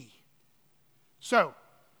see. So,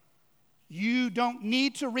 You don't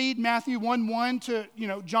need to read Matthew 1:1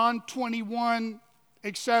 to, John 21,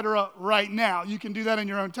 etc. right now. You can do that in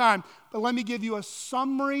your own time. But let me give you a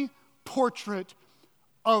summary portrait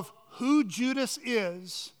of who Judas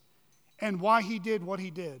is and why he did what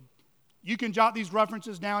he did. You can jot these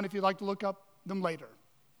references down if you'd like to look up them later.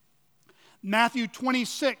 Matthew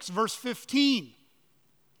 26, verse 15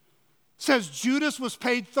 says Judas was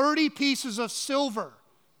paid 30 pieces of silver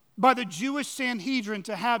by the Jewish Sanhedrin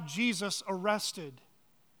to have Jesus arrested.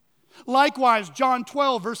 Likewise, John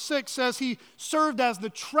 12, verse 6 says he served as the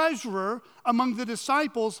treasurer among the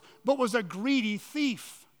disciples, but was a greedy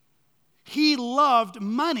thief. He loved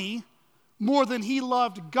money more than he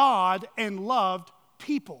loved God and loved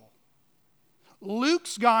people.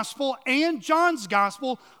 Luke's gospel and John's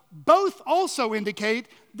gospel both also indicate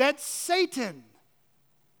that Satan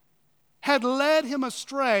had led him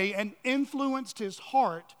astray and influenced his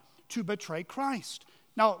heart to betray Christ.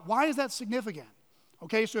 Now, why is that significant?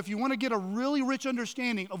 Okay, so if you want to get a really rich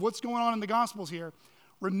understanding of what's going on in the Gospels here,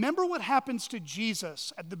 remember what happens to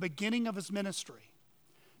Jesus at the beginning of his ministry.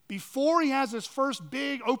 Before he has his first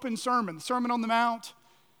big open sermon, the Sermon on the Mount,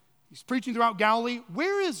 he's preaching throughout Galilee.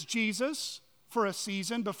 Where is Jesus for a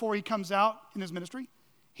season before he comes out in his ministry?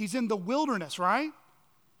 He's in the wilderness, right?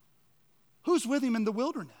 Who's with him in the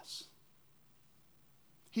wilderness?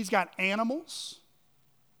 He's got animals.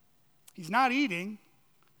 He's not eating.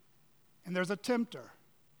 And there's a tempter,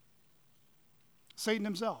 Satan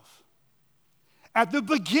himself. At the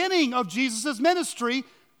beginning of Jesus' ministry,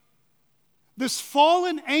 this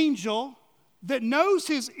fallen angel that knows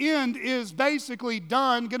his end is basically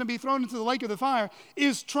done, going to be thrown into the lake of the fire,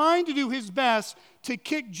 is trying to do his best to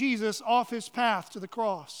kick Jesus off his path to the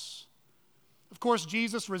cross. Of course,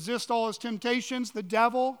 Jesus resists all his temptations. The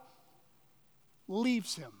devil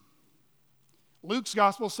leaves him. Luke's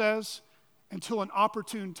gospel says, until an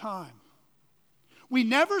opportune time. We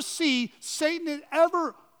never see Satan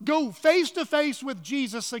ever go face to face with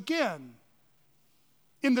Jesus again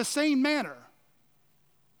in the same manner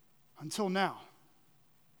until now.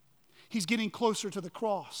 He's getting closer to the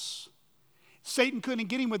cross. Satan couldn't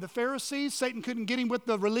get him with the Pharisees. Satan couldn't get him with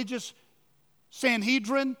the religious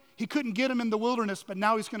Sanhedrin. He couldn't get him in the wilderness, but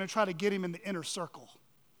now he's going to try to get him in the inner circle.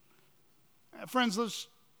 Friends, it's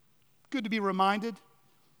good to be reminded.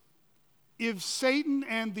 If Satan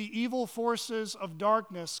and the evil forces of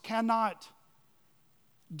darkness cannot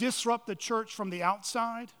disrupt the church from the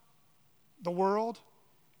outside, the world,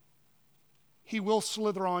 he will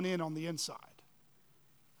slither on in on the inside.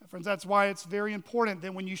 Friends, that's why it's very important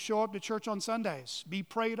that when you show up to church on Sundays, be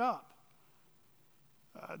prayed up.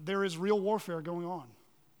 There is real warfare going on.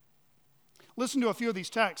 Listen to a few of these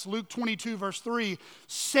texts. Luke 22, verse 3,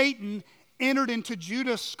 Satan entered into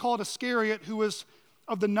Judas, called Iscariot, who was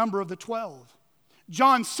of the number of the 12.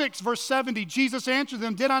 John 6, verse 70, Jesus answered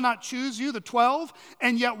them, did I not choose you, the 12?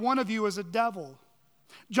 And yet one of you is a devil.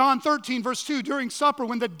 John 13, verse 2, during supper,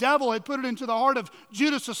 when the devil had put it into the heart of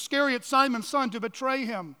Judas Iscariot, Simon's son, to betray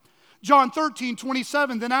him. John 13,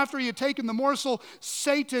 27, then after he had taken the morsel,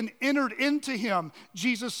 Satan entered into him.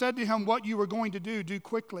 Jesus said to him, what you were going to do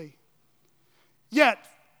quickly. Yet,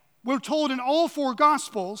 we're told in all four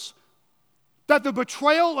Gospels that the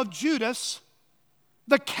betrayal of Judas,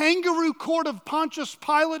 the kangaroo court of Pontius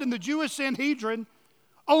Pilate and the Jewish Sanhedrin,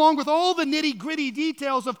 along with all the nitty-gritty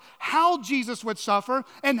details of how Jesus would suffer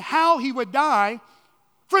and how he would die,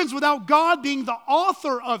 friends, without God being the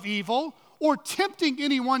author of evil or tempting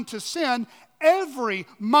anyone to sin, every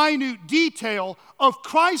minute detail of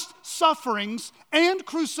Christ's sufferings and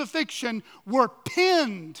crucifixion were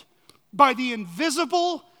penned by the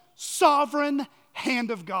invisible, sovereign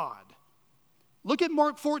hand of God. Look at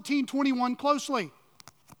Mark 14, 21 closely.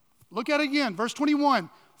 Look at it again, verse 21.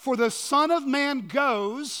 For the Son of Man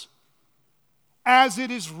goes as it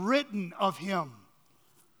is written of him.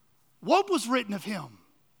 What was written of him?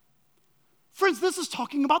 Friends, this is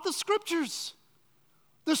talking about the Scriptures.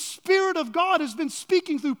 The Spirit of God has been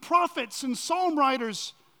speaking through prophets and psalm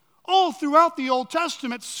writers all throughout the Old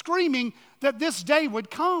Testament, screaming that this day would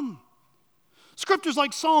come. Scriptures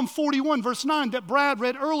like Psalm 41, verse 9, that Brad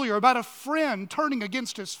read earlier about a friend turning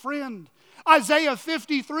against his friend. Isaiah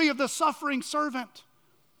 53 of the suffering servant.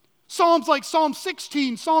 Psalms like Psalm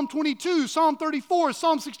 16, Psalm 22, Psalm 34,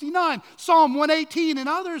 Psalm 69, Psalm 118, and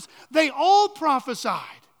others, they all prophesied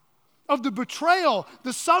of the betrayal,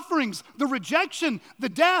 the sufferings, the rejection, the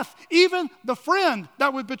death, even the friend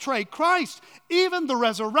that would betray Christ, even the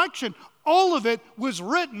resurrection. All of it was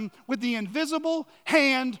written with the invisible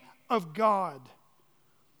hand of God.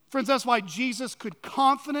 Friends, that's why Jesus could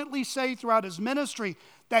confidently say throughout his ministry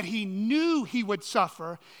that he knew he would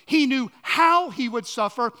suffer. He knew how he would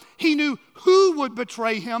suffer. He knew who would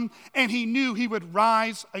betray him, and he knew he would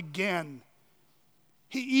rise again.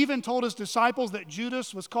 He even told his disciples that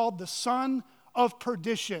Judas was called the son of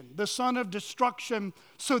perdition, the son of destruction,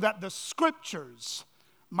 so that the scriptures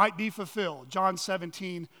might be fulfilled. John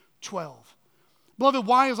 17:12. Beloved,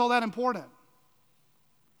 why is all that important?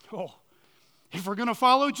 Oh, if we're going to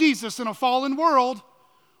follow Jesus in a fallen world,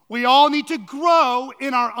 we all need to grow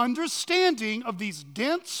in our understanding of these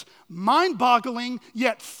dense, mind-boggling,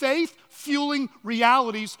 yet faith-fueling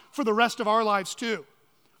realities for the rest of our lives too.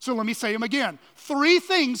 So let me say them again. 3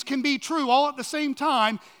 things can be true all at the same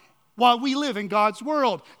time while we live in God's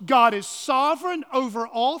world. God is sovereign over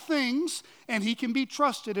all things, and he can be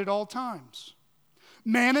trusted at all times.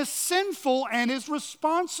 Man is sinful and is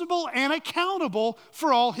responsible and accountable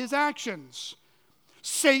for all his actions.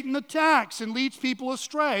 Satan attacks and leads people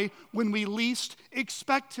astray when we least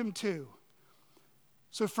expect him to.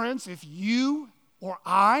 So friends, if you or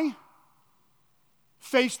I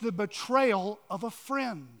face the betrayal of a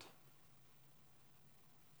friend,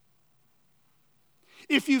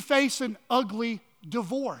 if you face an ugly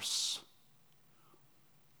divorce,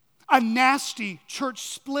 a nasty church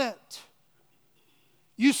split,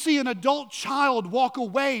 you see an adult child walk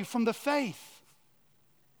away from the faith,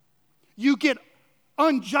 you get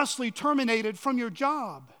unjustly terminated from your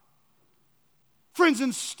job. Friends,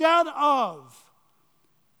 instead of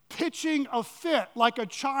pitching a fit like a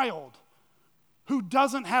child who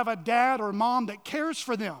doesn't have a dad or mom that cares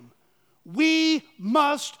for them, we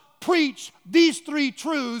must preach these 3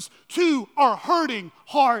 truths to our hurting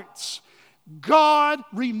hearts. God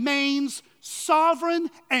remains sovereign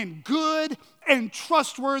and good and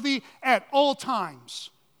trustworthy at all times.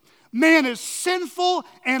 Man is sinful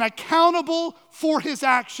and accountable for his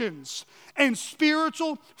actions, and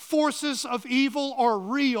spiritual forces of evil are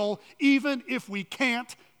real even if we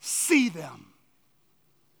can't see them.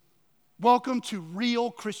 Welcome to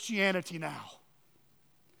real Christianity now.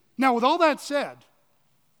 Now, with all that said,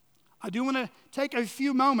 I do want to take a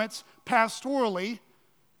few moments pastorally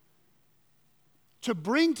to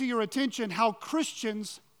bring to your attention how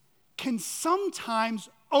Christians can sometimes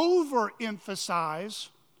overemphasize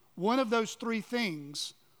one of those 3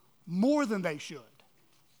 things more than they should.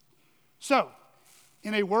 So,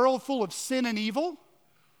 in a world full of sin and evil,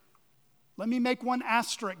 let me make one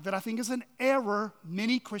asterisk that I think is an error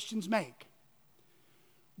many Christians make.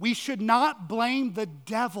 We should not blame the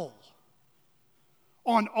devil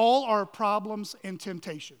on all our problems and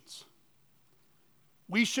temptations.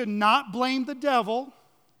 We should not blame the devil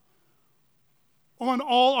on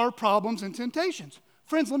all our problems and temptations.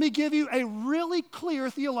 Friends, let me give you a really clear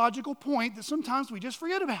theological point that sometimes we just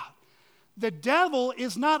forget about. The devil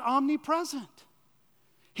is not omnipresent.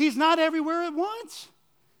 He's not everywhere at once.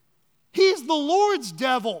 He's the Lord's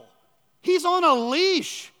devil. He's on a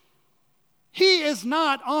leash. He is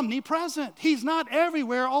not omnipresent. He's not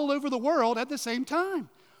everywhere all over the world at the same time.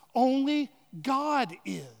 Only God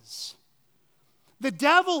is. The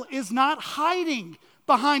devil is not hiding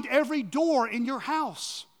behind every door in your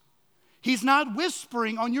house. He's not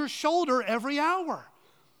whispering on your shoulder every hour.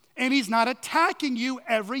 And he's not attacking you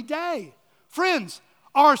every day. Friends,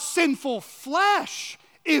 our sinful flesh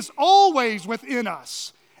is always within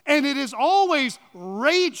us. And it is always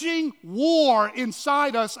raging war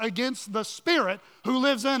inside us against the Spirit who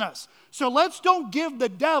lives in us. So let's don't give the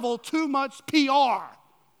devil too much PR.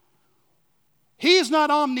 He's not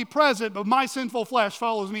omnipresent, but my sinful flesh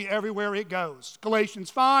follows me everywhere it goes. Galatians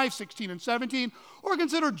 5, 16 and 17. Or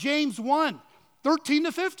consider James 1, 13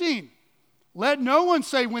 to 15. Let no one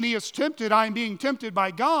say when he is tempted, I am being tempted by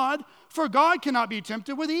God, for God cannot be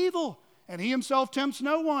tempted with evil, and he himself tempts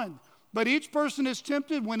no one. But each person is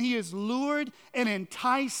tempted when he is lured and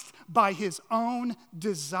enticed by his own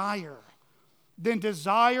desire. Then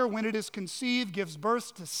desire, when it is conceived, gives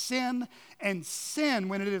birth to sin, and sin,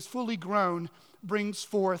 when it is fully grown, brings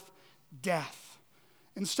forth death.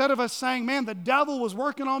 Instead of us saying, man, the devil was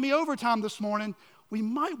working on me overtime this morning, we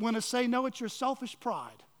might want to say, no, it's your selfish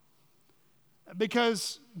pride.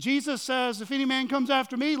 Because Jesus says, if any man comes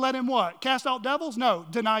after me, let him what? Cast out devils? No,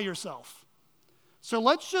 deny yourself. So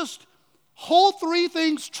let's just hold 3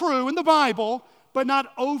 things true in the Bible, but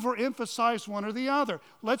not overemphasize one or the other.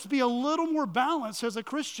 Let's be a little more balanced as a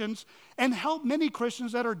Christians and help many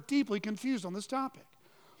Christians that are deeply confused on this topic.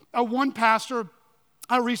 One pastor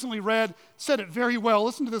I recently read said it very well.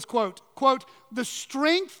 Listen to this quote. Quote, the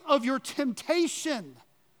strength of your temptation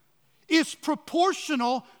is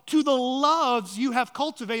proportional to the loves you have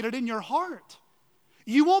cultivated in your heart.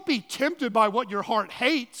 You won't be tempted by what your heart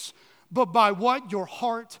hates, but by what your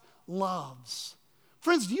heart loves.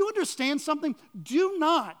 Friends, do you understand something? Do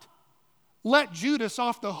not let Judas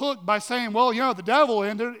off the hook by saying, well, the devil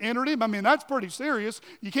entered him. I mean, that's pretty serious.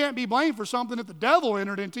 You can't be blamed for something that the devil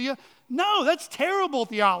entered into you. No, that's terrible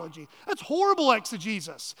theology. That's horrible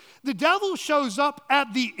exegesis. The devil shows up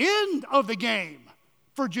at the end of the game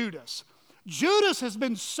for Judas. Judas has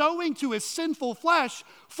been sowing to his sinful flesh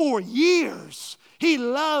for years. He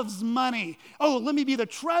loves money. Oh, let me be the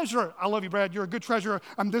treasurer. I love you, Brad. You're a good treasurer.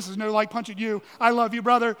 This is no like punching you. I love you,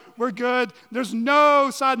 brother. We're good. There's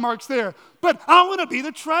no side marks there. But I want to be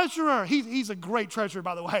the treasurer. He's a great treasurer,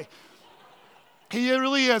 by the way. He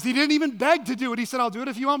really is. He didn't even beg to do it. He said, I'll do it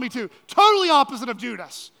if you want me to. Totally opposite of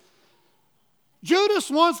Judas.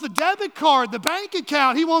 Judas wants the debit card, the bank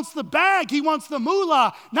account. He wants the bag. He wants the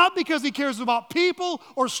moolah. Not because he cares about people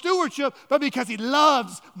or stewardship, but because he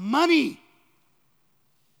loves money.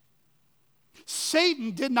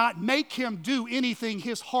 Satan did not make him do anything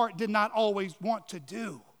his heart did not always want to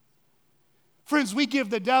do. Friends, we give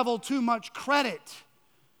the devil too much credit,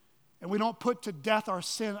 and we don't put to death our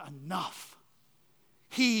sin enough.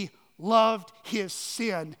 He loved his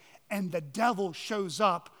sin, and the devil shows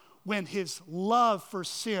up when his love for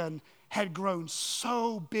sin had grown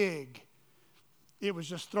so big, it was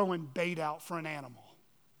just throwing bait out for an animal.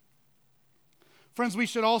 Friends, we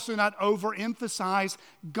should also not overemphasize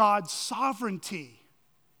God's sovereignty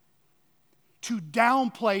to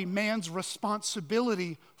downplay man's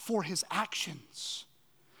responsibility for his actions.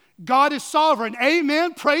 God is sovereign.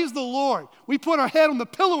 Amen. Praise the Lord. We put our head on the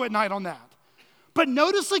pillow at night on that. But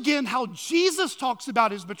notice again how Jesus talks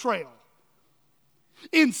about his betrayal.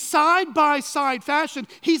 In side-by-side fashion,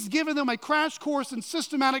 he's given them a crash course in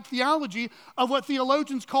systematic theology of what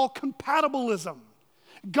theologians call compatibilism.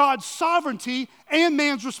 God's sovereignty and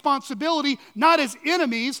man's responsibility, not as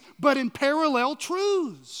enemies, but in parallel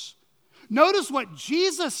truths. Notice what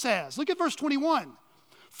Jesus says. Look at verse 21.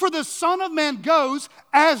 For the Son of Man goes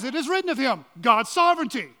as it is written of him. God's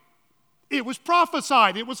sovereignty. It was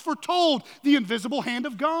prophesied. It was foretold. The invisible hand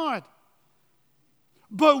of God.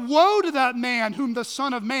 But woe to that man whom the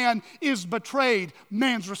Son of Man is betrayed.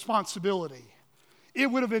 Man's responsibility.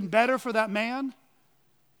 It would have been better for that man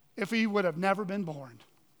if he would have never been born.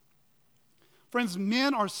 Friends,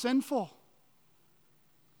 men are sinful.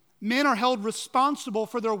 Men are held responsible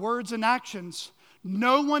for their words and actions.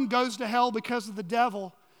 No one goes to hell because of the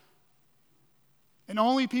devil. And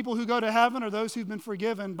only people who go to heaven are those who've been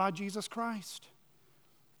forgiven by Jesus Christ.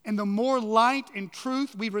 And the more light and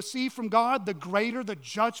truth we receive from God, the greater the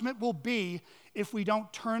judgment will be if we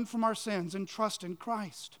don't turn from our sins and trust in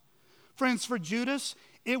Christ. Friends, for Judas,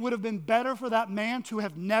 it would have been better for that man to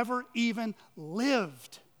have never even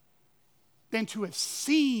lived than to have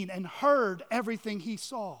seen and heard everything he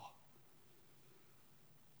saw.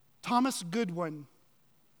 Thomas Goodwin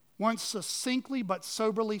once succinctly but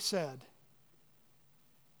soberly said,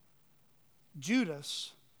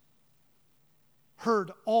 Judas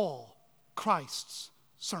heard all Christ's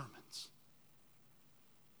sermons.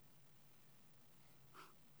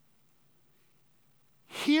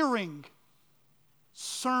 Hearing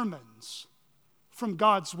sermons from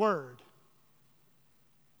God's Word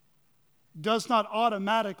does not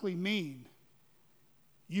automatically mean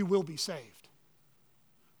you will be saved.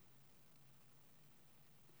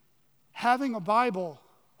 Having a Bible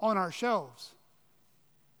on our shelves,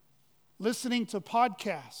 listening to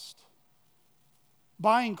podcasts,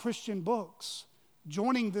 buying Christian books,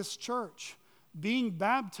 joining this church, being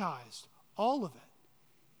baptized, all of it.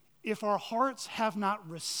 If our hearts have not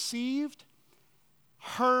received,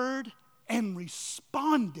 heard, and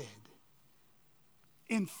responded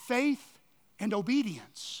in faith and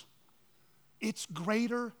obedience, it's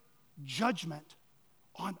greater judgment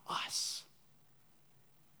on us.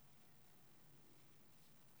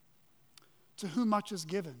 To whom much is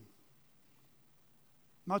given,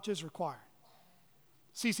 much is required.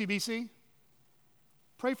 CCBC,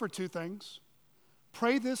 pray for two things.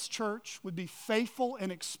 Pray this church would be faithful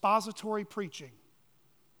in expository preaching.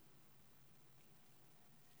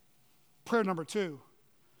 Prayer number 2,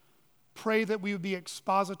 pray that we would be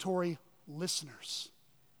expository listeners.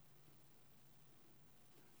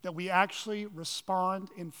 That we actually respond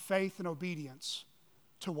in faith and obedience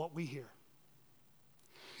to what we hear.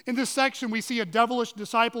 In this section, we see a devilish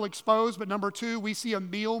disciple exposed, but number 2, we see a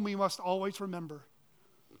meal we must always remember.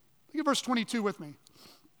 Look at verse 22 with me.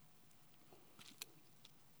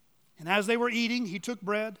 And as they were eating, he took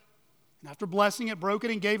bread, and after blessing it, broke it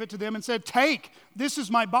and gave it to them and said, "Take, this is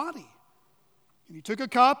my body." And he took a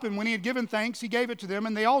cup, and when he had given thanks, he gave it to them,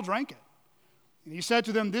 and they all drank it. And he said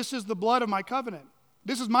to them, "This is the blood of my covenant,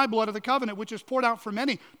 This is my blood of the covenant, which is poured out for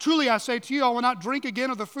many. Truly I say to you, I will not drink again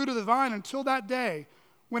of the fruit of the vine until that day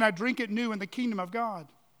when I drink it new in the kingdom of God.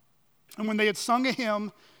 And when they had sung a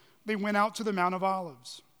hymn, they went out to the Mount of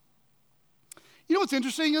Olives. You know what's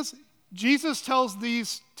interesting is Jesus tells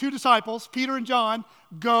these two disciples, Peter and John,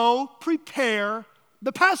 go prepare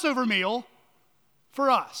the Passover meal for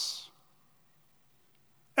us.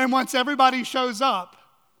 And once everybody shows up,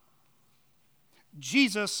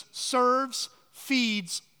 Jesus serves,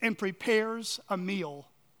 feeds, and prepares a meal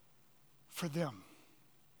for them.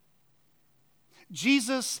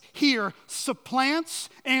 Jesus here supplants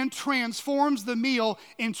and transforms the meal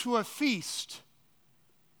into a feast,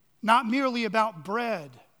 not merely about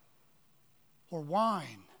bread or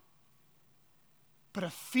wine, but a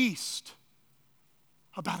feast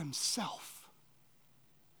about himself.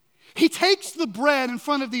 He takes the bread in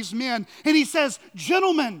front of these men and he says,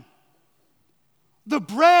 gentlemen, the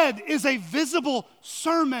bread is a visible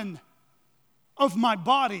sermon of my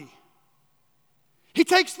body. He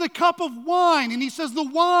takes the cup of wine and he says, the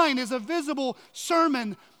wine is a visible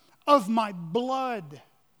sermon of my blood.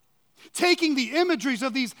 Taking the imageries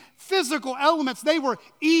of these physical elements they were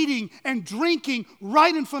eating and drinking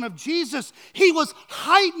right in front of Jesus, he was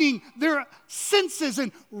heightening their senses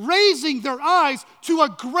and raising their eyes to a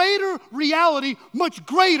greater reality, much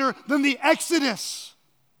greater than the Exodus,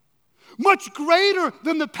 much greater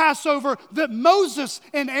than the Passover that Moses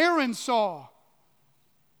and Aaron saw.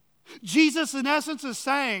 Jesus, in essence, is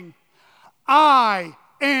saying, I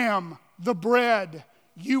am the bread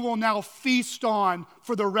you will now feast on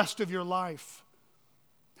for the rest of your life.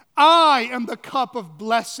 I am the cup of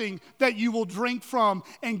blessing that you will drink from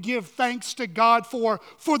and give thanks to God for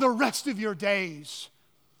the rest of your days.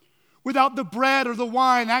 Without the bread or the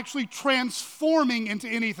wine actually transforming into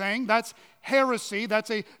anything, that's heresy.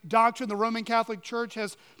 That's a doctrine the Roman Catholic Church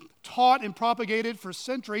has taught and propagated for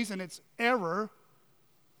centuries, and it's error.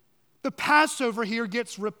 The Passover here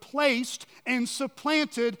gets replaced and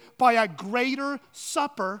supplanted by a greater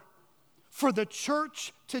supper for the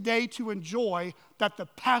church today to enjoy that the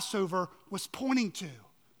Passover was pointing to.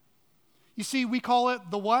 You see, we call it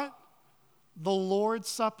the what? The Lord's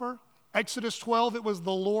Supper. Exodus 12, it was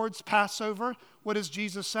the Lord's Passover. What is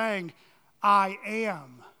Jesus saying? I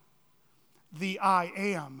am the I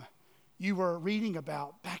am you were reading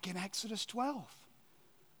about back in Exodus 12.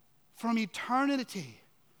 From eternity,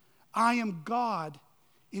 I am God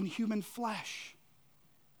in human flesh.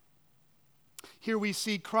 Here we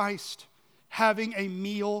see Christ having a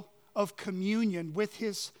meal of communion with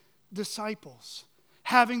his disciples,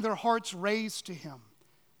 having their hearts raised to him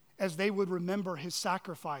as they would remember his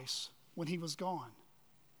sacrifice when he was gone.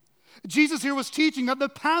 Jesus here was teaching that the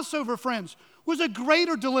Passover, friends, was a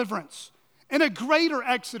greater deliverance and a greater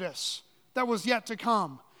exodus that was yet to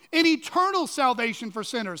come, an eternal salvation for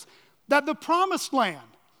sinners, that the promised land,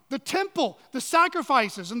 the temple, the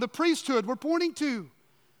sacrifices, and the priesthood were pointing to.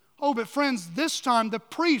 Oh, but friends, this time the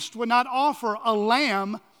priest would not offer a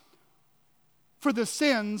lamb for the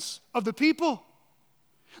sins of the people.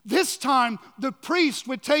 This time the priest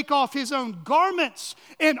would take off his own garments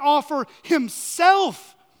and offer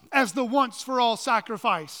himself as the once-for-all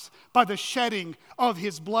sacrifice by the shedding of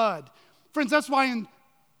his blood. Friends, that's why in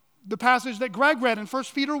the passage that Greg read in 1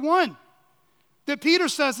 Peter 1, that Peter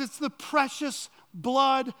says it's the precious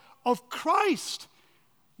blood of Christ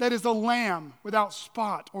that is a lamb without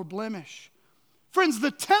spot or blemish. Friends,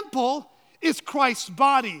 the temple is Christ's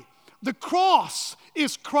body. The cross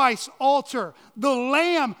is Christ's altar. The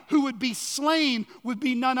lamb who would be slain would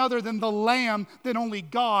be none other than the lamb that only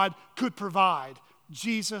God could provide,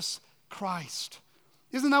 Jesus Christ.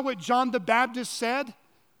 Isn't that what John the Baptist said?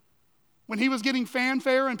 When he was getting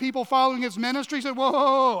fanfare and people following his ministry, he said,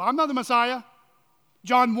 whoa, I'm not the Messiah.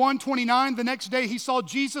 John 1:29, the next day he saw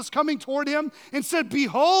Jesus coming toward him and said,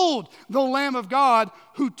 behold, the Lamb of God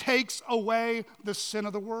who takes away the sin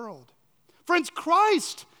of the world. Friends,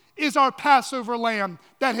 Christ is our Passover lamb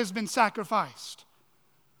that has been sacrificed.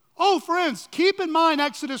 Oh, friends, keep in mind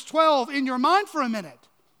Exodus 12 in your mind for a minute.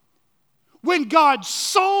 When God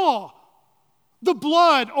saw the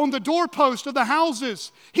blood on the doorpost of the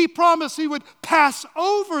houses, he promised he would pass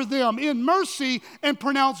over them in mercy and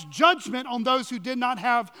pronounce judgment on those who did not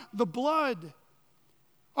have the blood.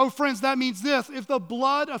 Oh, friends, that means this. If the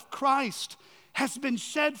blood of Christ has been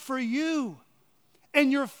shed for you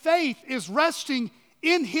and your faith is resting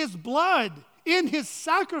in his blood, in his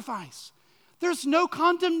sacrifice, there's no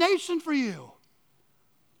condemnation for you.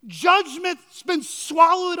 Judgment's been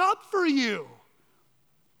swallowed up for you.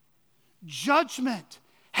 Judgment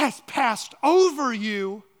has passed over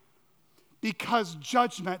you because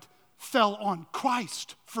judgment fell on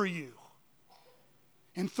Christ for you.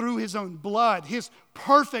 And through his own blood, his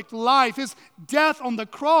perfect life, his death on the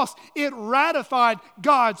cross, it ratified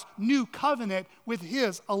God's new covenant with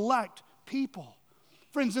his elect people.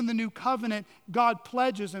 Friends, in the new covenant, God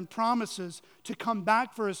pledges and promises to come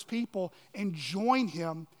back for his people and join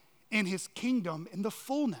him in his kingdom in the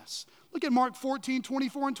fullness. Look at Mark 14,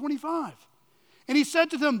 24 and 25. And he said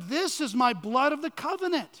to them, "This is my blood of the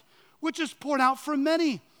covenant, which is poured out for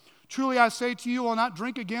many. Truly I say to you, I will not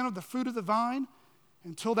drink again of the fruit of the vine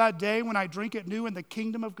until that day when I drink it new in the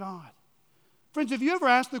kingdom of God." Friends, have you ever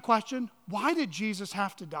asked the question, why did Jesus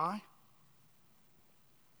have to die?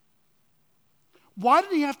 Why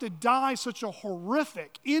did he have to die such a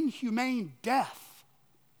horrific, inhumane death?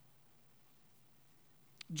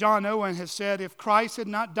 John Owen has said, if Christ had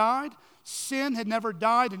not died, sin had never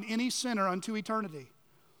died in any sinner unto eternity.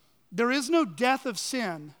 There is no death of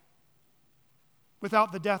sin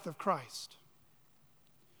without the death of Christ.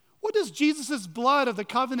 What does Jesus' blood of the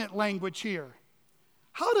covenant language here?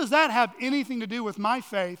 How does that have anything to do with my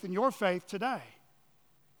faith and your faith today?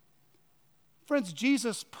 Friends,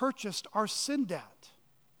 Jesus purchased our sin debt,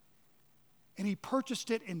 and he purchased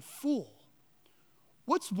it in full.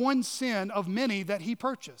 What's one sin of many that he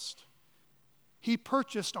purchased? He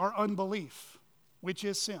purchased our unbelief, which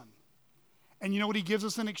is sin. And you know what he gives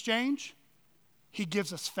us in exchange? He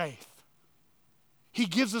gives us faith. He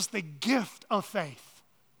gives us the gift of faith,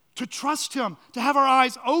 to trust him, to have our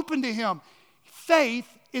eyes open to him.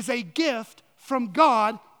 Faith is a gift from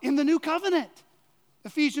God in the new covenant.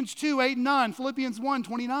 Ephesians 2, 8 and 9, Philippians 1,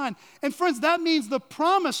 29. And friends, that means the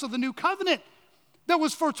promise of the new covenant that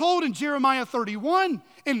was foretold in Jeremiah 31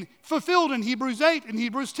 and fulfilled in Hebrews 8 and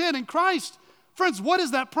Hebrews 10 in Christ. Friends, what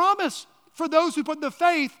is that promise? For those who put the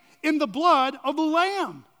faith in the blood of the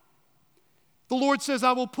Lamb. The Lord says,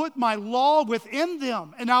 I will put my law within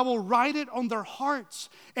them, and I will write it on their hearts,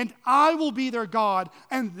 and I will be their God,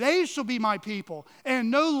 and they shall be my people. And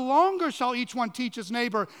no longer shall each one teach his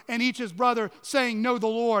neighbor and each his brother, saying, know the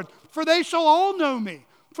Lord. For they shall all know me,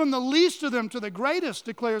 from the least of them to the greatest,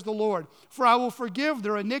 declares the Lord. For I will forgive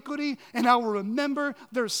their iniquity, and I will remember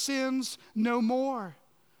their sins no more.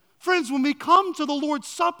 Friends, when we come to the Lord's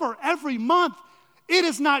Supper every month, it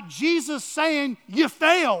is not Jesus saying, you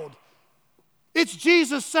failed. It's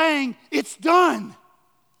Jesus saying, it's done.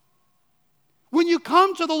 When you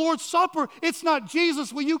come to the Lord's Supper, it's not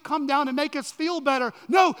Jesus, will you come down and make us feel better?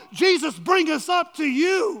 No, Jesus, bring us up to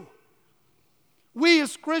you. We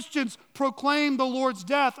as Christians proclaim the Lord's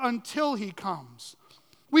death until he comes.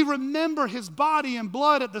 We remember his body and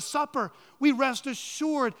blood at the supper. We rest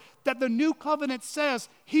assured that the new covenant says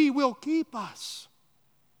he will keep us.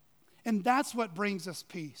 And that's what brings us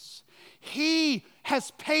peace. He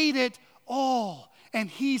has paid it all, and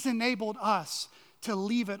he's enabled us to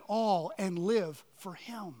leave it all and live for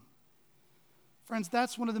him. Friends,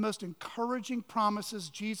 that's one of the most encouraging promises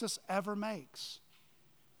Jesus ever makes.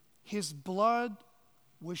 His blood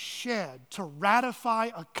was shed to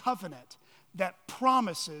ratify a covenant that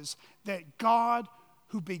promises that God,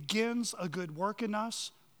 who begins a good work in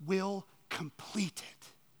us, will complete it.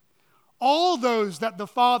 All those that the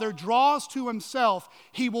Father draws to himself,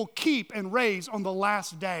 he will keep and raise on the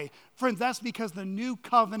last day. Friends, that's because the new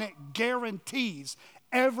covenant guarantees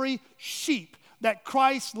every sheep that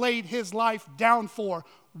Christ laid his life down for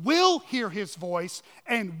will hear his voice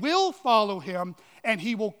and will follow him, and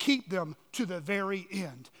he will keep them to the very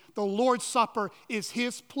end. The Lord's Supper is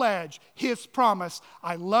his pledge, his promise.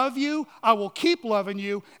 I love you, I will keep loving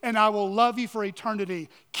you, and I will love you for eternity.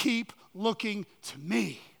 Keep looking to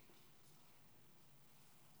me.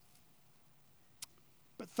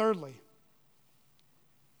 But thirdly,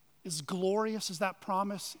 as glorious as that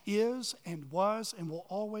promise is and was and will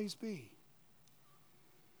always be,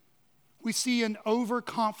 we see an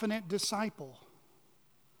overconfident disciple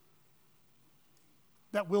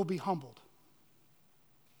that will be humbled.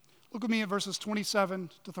 Look with me at verses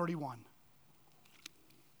 27 to 31.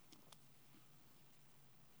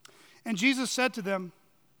 And Jesus said to them,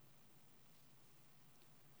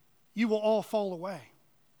 you will all fall away.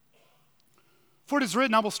 For it is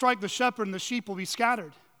written, I will strike the shepherd and the sheep will be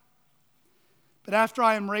scattered. But after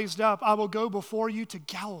I am raised up, I will go before you to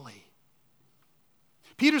Galilee.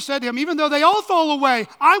 Peter said to him, even though they all fall away,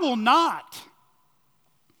 I will not.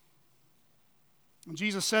 And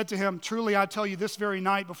Jesus said to him, truly I tell you, this very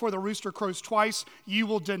night, before the rooster crows twice, you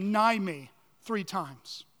will deny me 3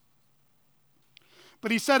 times.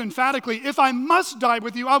 But he said emphatically, if I must die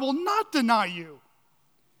with you, I will not deny you.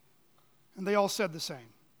 And they all said the same.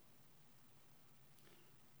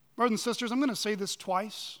 Brothers and sisters, I'm going to say this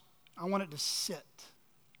twice. I want it to sit.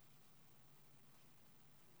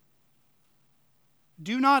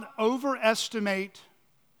 Do not overestimate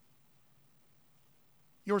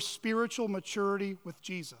your spiritual maturity with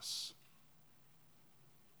Jesus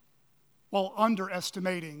while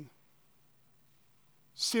underestimating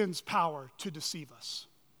sin's power to deceive us.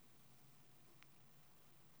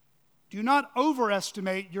 Do not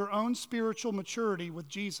overestimate your own spiritual maturity with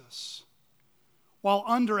Jesus while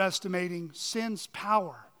underestimating sin's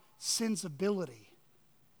power, sin's ability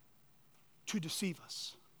to deceive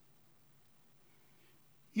us.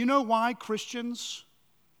 You know why Christians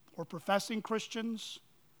or professing Christians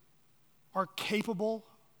are capable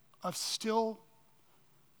of still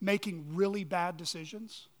making really bad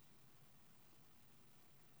decisions?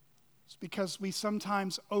 It's because we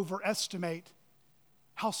sometimes overestimate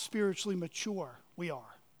how spiritually mature we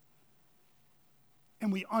are.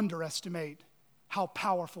 And we underestimate how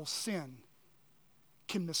powerful sin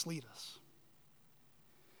can mislead us.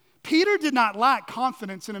 Peter did not lack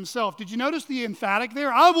confidence in himself. Did you notice the emphatic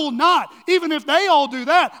there? I will not. Even if they all do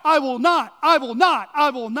that, I will not. I will not.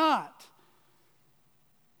 I will not.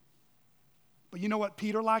 But you know what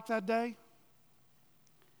Peter lacked that day?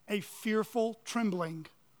 A fearful trembling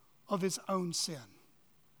of his own sin.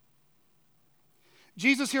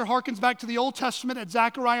 Jesus here harkens back to the Old Testament at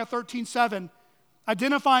Zechariah 13:7,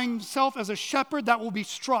 identifying himself as a shepherd that will be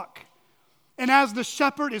struck. And as the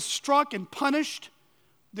shepherd is struck and punished,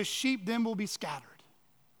 the sheep then will be scattered.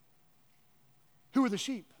 Who are the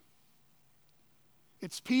sheep?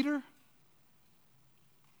 It's Peter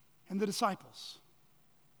and the disciples.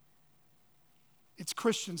 It's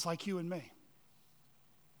Christians like you and me.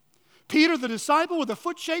 Peter, the disciple with a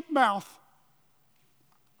foot-shaped mouth,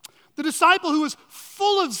 the disciple who was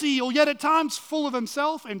full of zeal, yet at times full of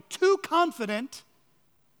himself and too confident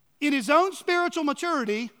in his own spiritual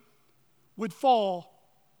maturity, would fall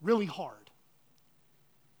really hard.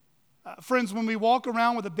 Friends, when we walk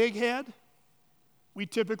around with a big head, we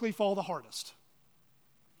typically fall the hardest.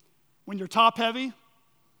 When you're top heavy,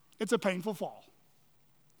 it's a painful fall.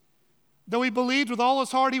 Though he believed with all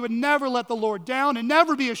his heart he would never let the Lord down and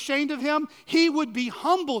never be ashamed of him, he would be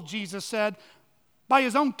humbled, Jesus said, by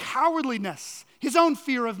his own cowardliness, his own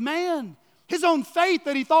fear of man, his own faith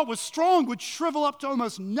that he thought was strong would shrivel up to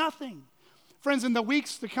almost nothing. Friends, in the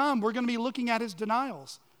weeks to come, we're going to be looking at his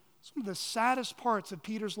denials. It's one of the saddest parts of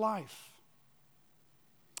Peter's life.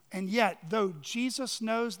 And yet, though Jesus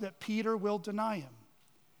knows that Peter will deny him,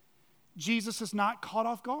 Jesus is not caught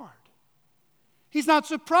off guard. He's not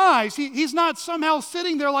surprised. He's not somehow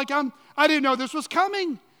sitting there like, I didn't know this was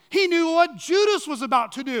coming. He knew what Judas was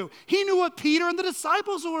about to do. He knew what Peter and the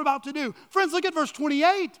disciples were about to do. Friends, look at verse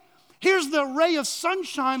 28. Here's the ray of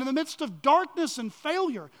sunshine in the midst of darkness and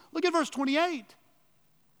failure. Look at verse 28.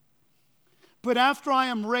 But after I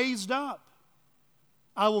am raised up,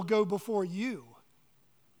 I will go before you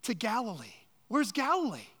to Galilee. Where's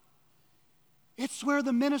Galilee? It's where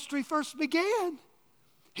the ministry first began.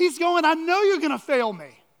 He's going, I know you're going to fail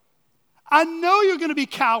me. I know you're going to be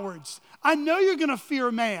cowards. I know you're going to fear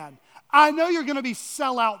man. I know you're going to be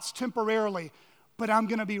sellouts temporarily, but I'm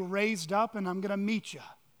going to be raised up and I'm going to meet you.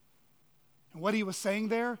 And what he was saying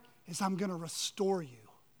there is, I'm going to restore you.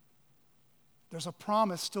 There's a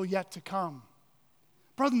promise still yet to come.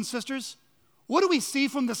 Brothers and sisters, what do we see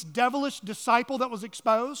from this devilish disciple that was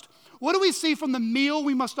exposed? What do we see from the meal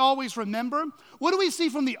we must always remember? What do we see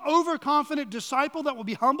from the overconfident disciple that will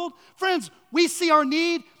be humbled? Friends, we see our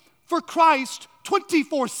need for Christ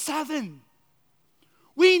 24/7.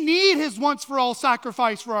 We need his once-for-all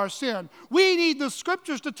sacrifice for our sin. We need the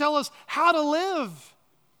scriptures to tell us how to live.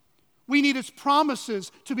 We need his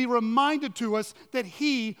promises to be reminded to us that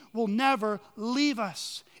he will never leave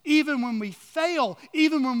us. Even when we fail,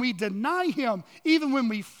 even when we deny him, even when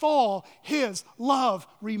we fall, his love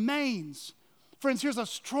remains. Friends, here's a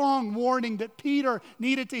strong warning that Peter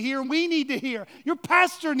needed to hear and we need to hear. Your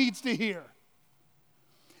pastor needs to hear.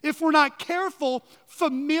 If we're not careful,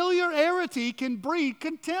 familiarity can breed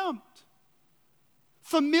contempt.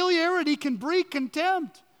 Familiarity can breed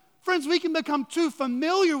contempt. Friends, we can become too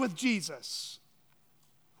familiar with Jesus.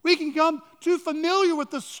 We can become too familiar with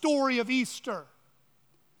the story of Easter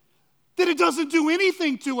that it doesn't do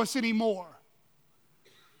anything to us anymore.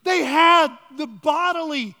 They had the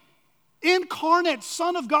bodily, incarnate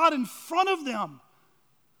Son of God in front of them,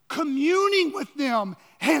 communing with them,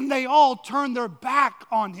 and they all turned their back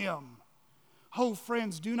on him. Oh,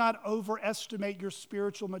 friends, do not overestimate your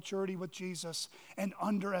spiritual maturity with Jesus and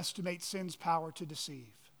underestimate sin's power to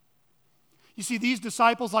deceive. You see, these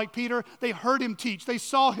disciples, like Peter, they heard him teach, they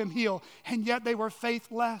saw him heal, and yet they were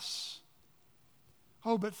faithless.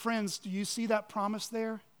 Oh, but friends, do you see that promise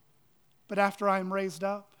there? But after I am raised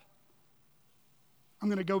up, I'm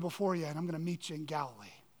going to go before you and I'm going to meet you in Galilee.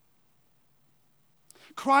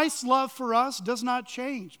 Christ's love for us does not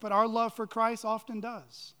change, but our love for Christ often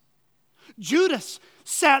does. Judas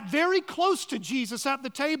sat very close to Jesus at the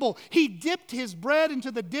table. He dipped his bread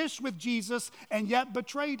into the dish with Jesus and yet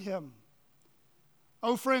betrayed him.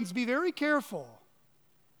 Oh, friends, be very careful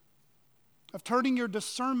of turning your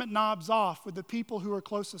discernment knobs off with the people who are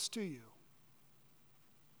closest to you.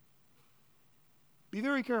 Be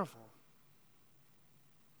very careful.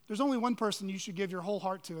 There's only one person you should give your whole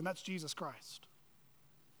heart to, and that's Jesus Christ.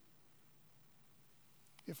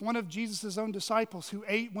 If one of Jesus' own disciples who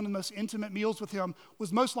ate one of the most intimate meals with him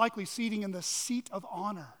was most likely seating in the seat of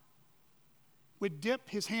honor, would dip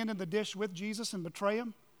his hand in the dish with Jesus and betray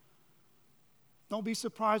him, don't be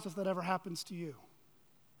surprised if that ever happens to you.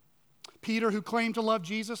 Peter, who claimed to love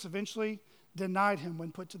Jesus, eventually denied him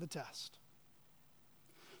when put to the test.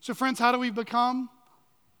 So friends, how do we become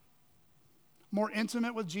more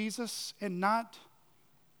intimate with Jesus and not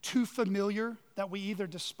too familiar that we either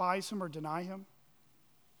despise him or deny him?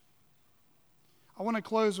 I want to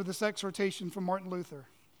close with this exhortation from Martin Luther.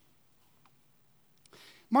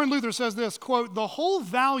 Martin Luther says this, quote, "The whole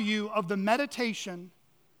value of the meditation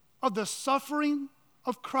of the suffering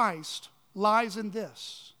of Christ lies in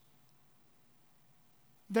this,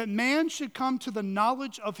 that man should come to the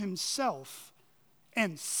knowledge of himself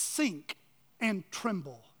and sink and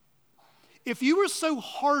tremble. If you are so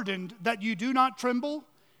hardened that you do not tremble,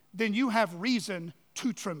 then you have reason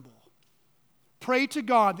to tremble. Pray to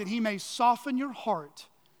God that he may soften your heart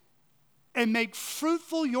and make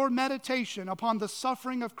fruitful your meditation upon the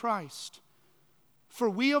suffering of Christ. For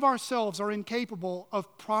we of ourselves are incapable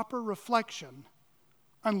of proper reflection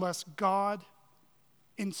unless God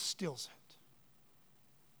instills it."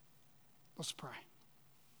 Let's pray.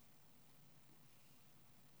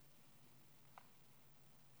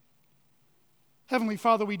 Heavenly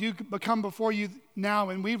Father, we do come before you now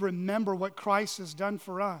and we remember what Christ has done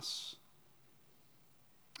for us.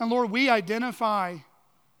 And Lord, we identify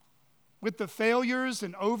with the failures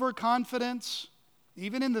and overconfidence,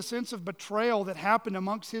 even in the sense of betrayal that happened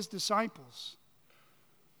amongst his disciples.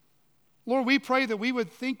 Lord, we pray that we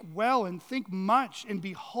would think well and think much in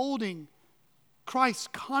beholding Christ's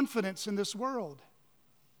confidence in this world.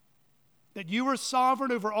 That you are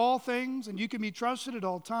sovereign over all things and you can be trusted at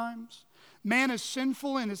all times. Man is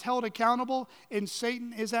sinful and is held accountable, and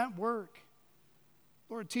Satan is at work.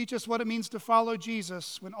 Lord, teach us what it means to follow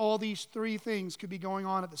Jesus when all these three things could be going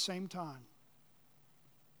on at the same time.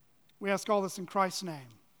 We ask all this in Christ's name.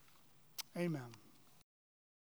 Amen.